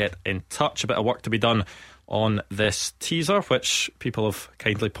want to get in touch. A bit of work to be done on this teaser, which people have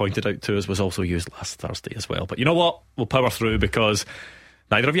kindly pointed out to us was also used last Thursday as well. But you know what? We'll power through because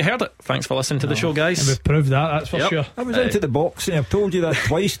neither of you heard it. Thanks for listening to the show, guys. And we've proved that's for sure. I was into the boxing. I've told you that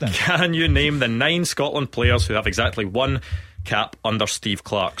twice now. Can you name the 9 Scotland players who have exactly 1 cap under Steve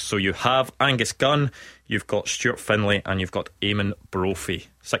Clarke? So you have Angus Gunn, you've got Stuart Finlay, and you've got Eamon Brophy.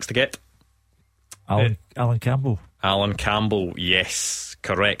 6 to get. Alan Campbell. Alan Campbell, yes,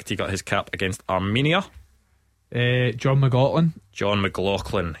 correct. He got his cap against Armenia. John McLaughlin. John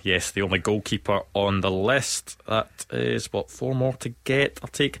McLaughlin, yes, the only goalkeeper on the list. That is, 4 more to get. I'll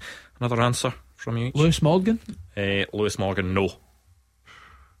take another answer from you each. Lewis Morgan. Lewis Morgan, no.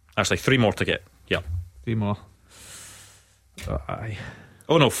 Actually, 3 more to get. Yeah, 3 more. Aye.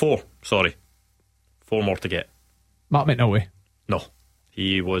 Oh no, 4. Sorry, 4 more to get. Mark McNulty. No,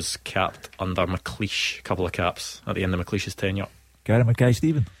 he was capped under McLeish. A couple of caps at the end of McLeish's tenure. Gary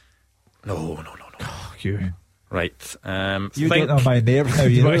Mackay-Stephen. No. Hugh. Right. You're getting on my nerves now.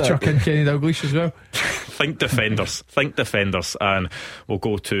 You know right, that. chuck in Kenny Dalglish as well. Think defenders, and we'll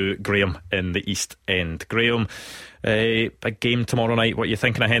go to Graham in the East End. Graham, big game tomorrow night. What are you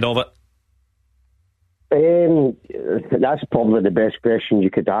thinking ahead of it? That's probably the best question you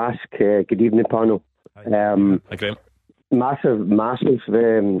could ask. Good evening, panel. Hi, Graham. Massive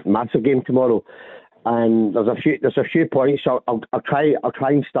game tomorrow, and there's a few points. So I'll try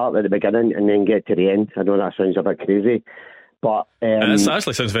and start at the beginning and then get to the end. I know that sounds a bit crazy, but it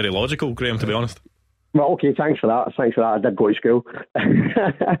actually sounds very logical, Graham, to be honest. Well, okay, thanks for that. I did go to school.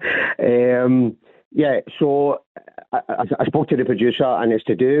 So I spoke to the producer, and it's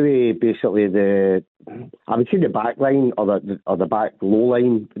to do with basically the back line or the back low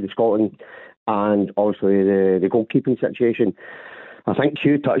line for Scotland, and also the goalkeeping situation. I think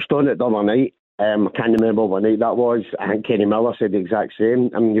Hugh touched on it the other night. I can't remember what night that was. I think Kenny Miller said the exact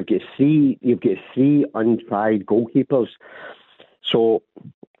same. I mean, you've got three untried goalkeepers. So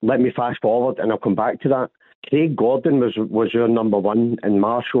let me fast forward, and I'll come back to that. Craig Gordon was your number 1, and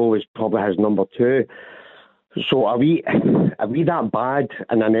Marshall was probably his number 2. So are we that bad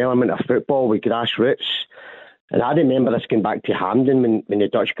in an element of football with grassroots? And I remember this going back to Hampden when the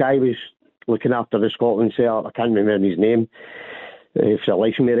Dutch guy was looking after the Scotland setup. I can't remember his name for the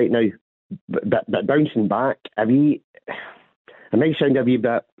life of me right now. But bouncing back, it might sound a wee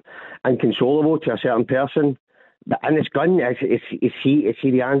bit inconsolable to a certain person, but in this gun, is he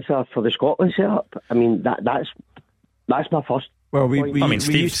the answer for the Scotland setup? I mean, that's my first. Well,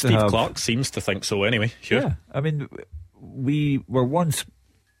 Steve Clarke seems to think so anyway. Sure. Yeah, I mean, we were once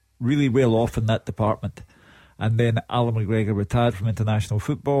really well off in that department, and then Alan McGregor retired from international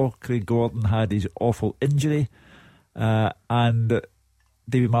football. Craig Gordon had his awful injury, and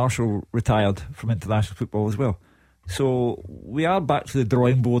David Marshall retired from international football as well. So we are back to the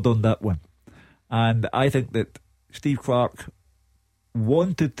drawing board on that one. And I think that Steve Clarke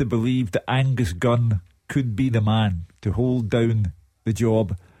wanted to believe that Angus Gunn could be the man to hold down the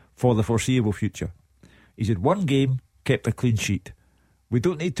job for the foreseeable future. He's had 1 game, kept a clean sheet. We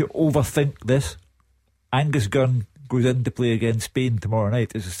don't need to overthink this. Angus Gunn goes in to play against Spain tomorrow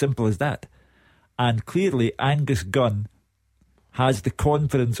night. It's as simple as that. And clearly Angus Gunn has the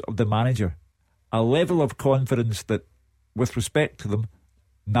confidence of the manager, a level of confidence that, with respect to them,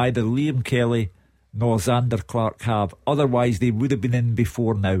 neither Liam Kelly nor Xander Clark have. Otherwise they would have been in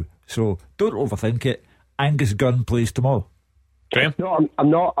before now. So don't overthink it. Angus Gunn plays tomorrow. Graham? No, I'm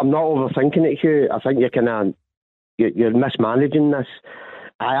not overthinking it, Hugh. I think you're mismanaging this.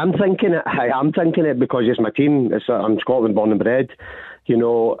 I am thinking it because it's my team. I'm Scotland born and bred,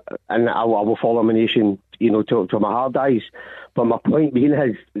 and I will follow my nation, to my hard eyes. But my point being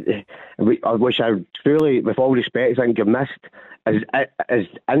is, which I truly, with all respect, I think you've missed, is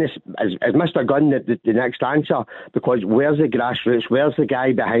Mr. Gunn the next answer? Because where's the grassroots? Where's the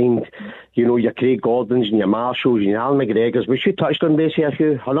guy behind, your Craig Gordons and your Marshalls and your Alan McGregors? We should touch on base here,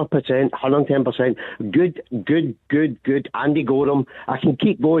 Hugh. 100%, 110%. Good. Andy Gorham. I can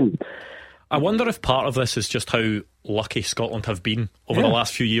keep going. I wonder if part of this is just how lucky Scotland have been over the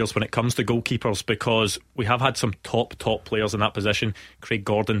last few years when it comes to goalkeepers, because we have had some top players in that position. Craig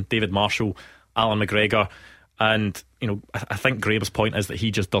Gordon, David Marshall, Alan McGregor, And I think Graham's point is that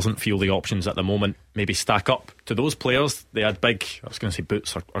he just doesn't feel the options at the moment maybe stack up to those players. They had big, I was going to say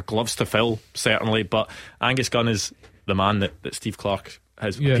boots or gloves to fill, certainly, but Angus Gunn is the man that Steve Clarke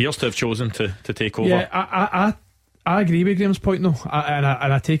appears to have chosen to take over. Yeah, I agree with Graham's point though, and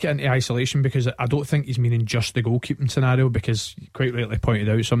I take it into isolation, because I don't think he's meaning just the goalkeeping scenario, because quite rightly pointed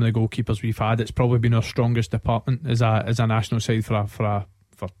out, some of the goalkeepers we've had, it's probably been our strongest department as a national side for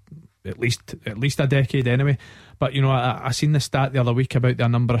at least a decade anyway. But I seen the stat the other week about the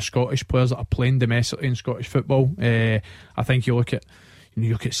number of Scottish players that are playing domestically in Scottish football. I think you look at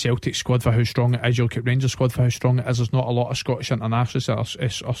Celtic squad for how strong it is, you look at Rangers squad for how strong it is. There's not a lot of Scottish internationals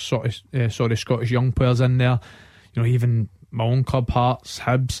or Scottish young players in there. Even my own club, Hearts,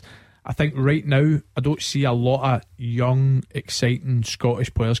 Hibs. I think right now I don't see a lot of young, exciting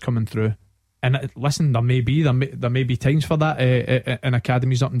Scottish players coming through. And listen, there may be times for that in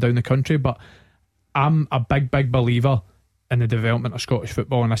academies up and down the country, but I'm a big believer in the development of Scottish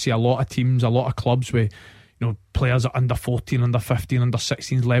football, and I see a lot of teams, a lot of clubs with players at under 14, under 15, under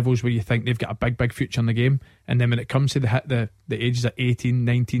 16 levels where you think they've got a big future in the game, and then when it comes to the ages of 18,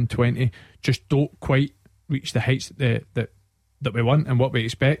 19, 20, just don't quite reach the heights that we want and what we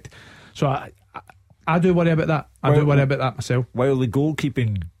expect. So I do worry about that. I do worry about that myself. While the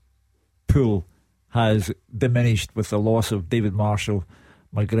goalkeeping pool has diminished with the loss of David Marshall,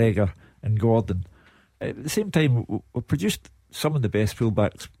 McGregor and Gordon, at the same time we've produced some of the best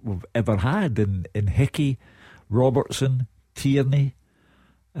fullbacks we've ever had in Hickey, Robertson, Tierney,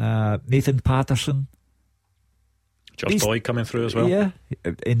 Nathan Patterson, Josh Boyd coming through as well. Yeah,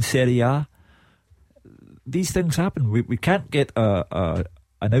 in Serie A. These things happen. We can't get an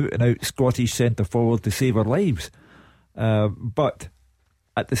out-and-out Scottish centre forward to save our lives, but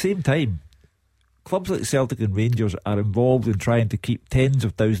at the same time, clubs like Celtic and Rangers are involved in trying to keep tens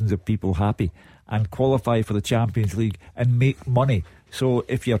of thousands of people happy and qualify for the Champions League and make money. So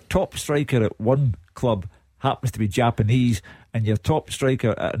if your top striker at one club happens to be Japanese and your top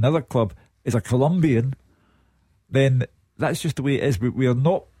striker at another club is a Colombian, then that's just the way it is. We are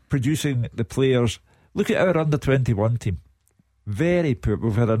not producing the players. Look at our under-21 team. Very poor.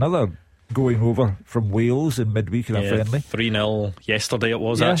 We've had another going over from Wales in midweek in a friendly 3-0 yesterday it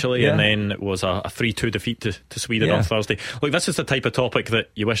was actually, and then it was a 3-2 defeat to Sweden on Thursday. Look, this is the type of topic that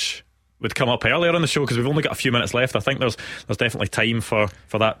you wish would come up earlier on the show, because we've only got a few minutes left. I think there's definitely time for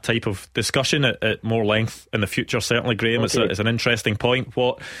that type of discussion at more length in the future. Certainly, Graham, it's an interesting point.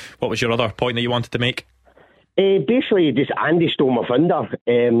 What was your other point that you wanted to make? Basically, just Andy stole my thunder.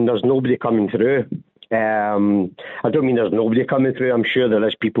 There's nobody coming through. I don't mean there's nobody coming through. I'm sure there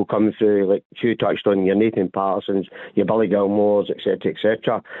is people coming through, like Hugh touched on, your Nathan Pattersons, your Billy Gilmores,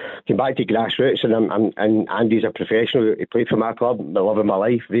 etc. Came back to grassroots, and Andy's a professional. He played for my club, the love of my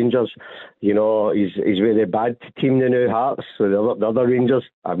life, Rangers. He's with the bad team, the new Hearts, so the other Rangers.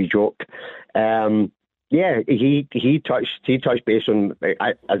 A wee joke. He touched base on,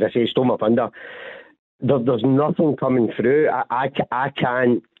 as I say, stole my thunder. There's nothing coming through. I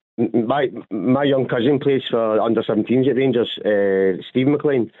can't. My young cousin plays for under 17s at Rangers, Steve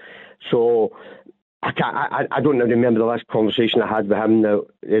MacLean. So I don't remember the last conversation I had with him. Now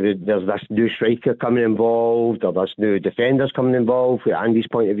there's this new striker coming involved, or there's new defenders coming involved. From Andy's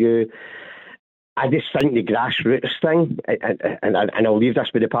point of view, I just think the grassroots thing, and I'll leave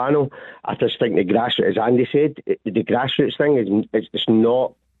this with the panel. I just think the grassroots, as Andy said, the grassroots thing it's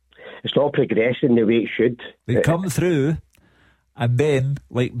not progressing the way it should. They come through. And then,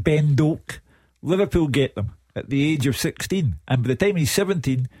 like Ben Doak, Liverpool get them at the age of 16. And by the time he's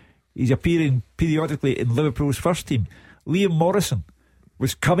 17, he's appearing periodically in Liverpool's first team. Liam Morrison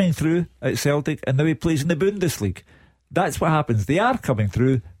was coming through at Celtic, and now he plays in the Bundesliga. That's what happens. They are coming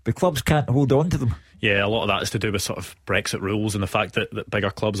through. The clubs can't hold on to them. Yeah, a lot of that is to do with sort of Brexit rules and the fact that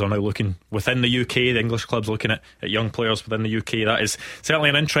bigger clubs are now looking within the UK, the English clubs looking at young players within the UK. That is certainly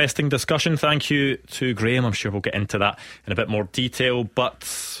an interesting discussion. Thank you to Graham. I'm sure we'll get into that in a bit more detail,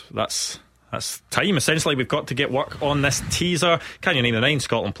 but that's time. Essentially, we've got to get work on this teaser. Can you name the 9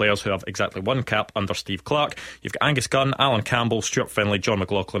 Scotland players who have exactly one cap under Steve Clarke? You've got Angus Gunn, Alan Campbell, Stuart Findlay, John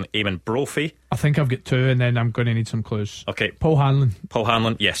McLaughlin, Eamon Brophy. I think I've got 2, and then I'm going to need some clues. Okay. Paul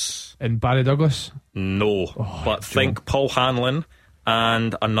Hanlon, yes. And Barry Douglas? No. But think Paul Hanlon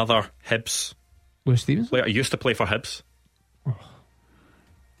and another Hibs Lewis Stevens player who used to play for Hibs.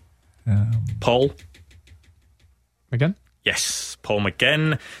 Paul McGinn? Yes, Paul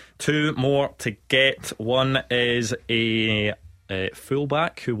McGinn. 2 more to get. One is a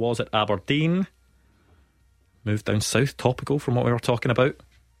fullback who was at Aberdeen, moved down south, topical from what we were talking about.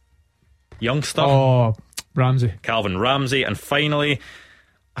 Youngster. Ramsey. Calvin Ramsey. And finally,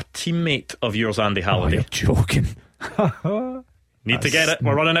 a teammate of yours, Andy Halliday? You're joking. Need to get it.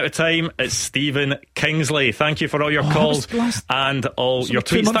 We're running out of time. It's Stephen Kingsley. Thank you for all your calls and all your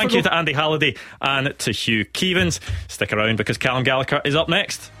tweets. Thank you to Andy Halliday and to Hugh Keevins. Stick around because Callum Gallagher is up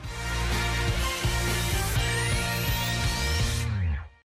next.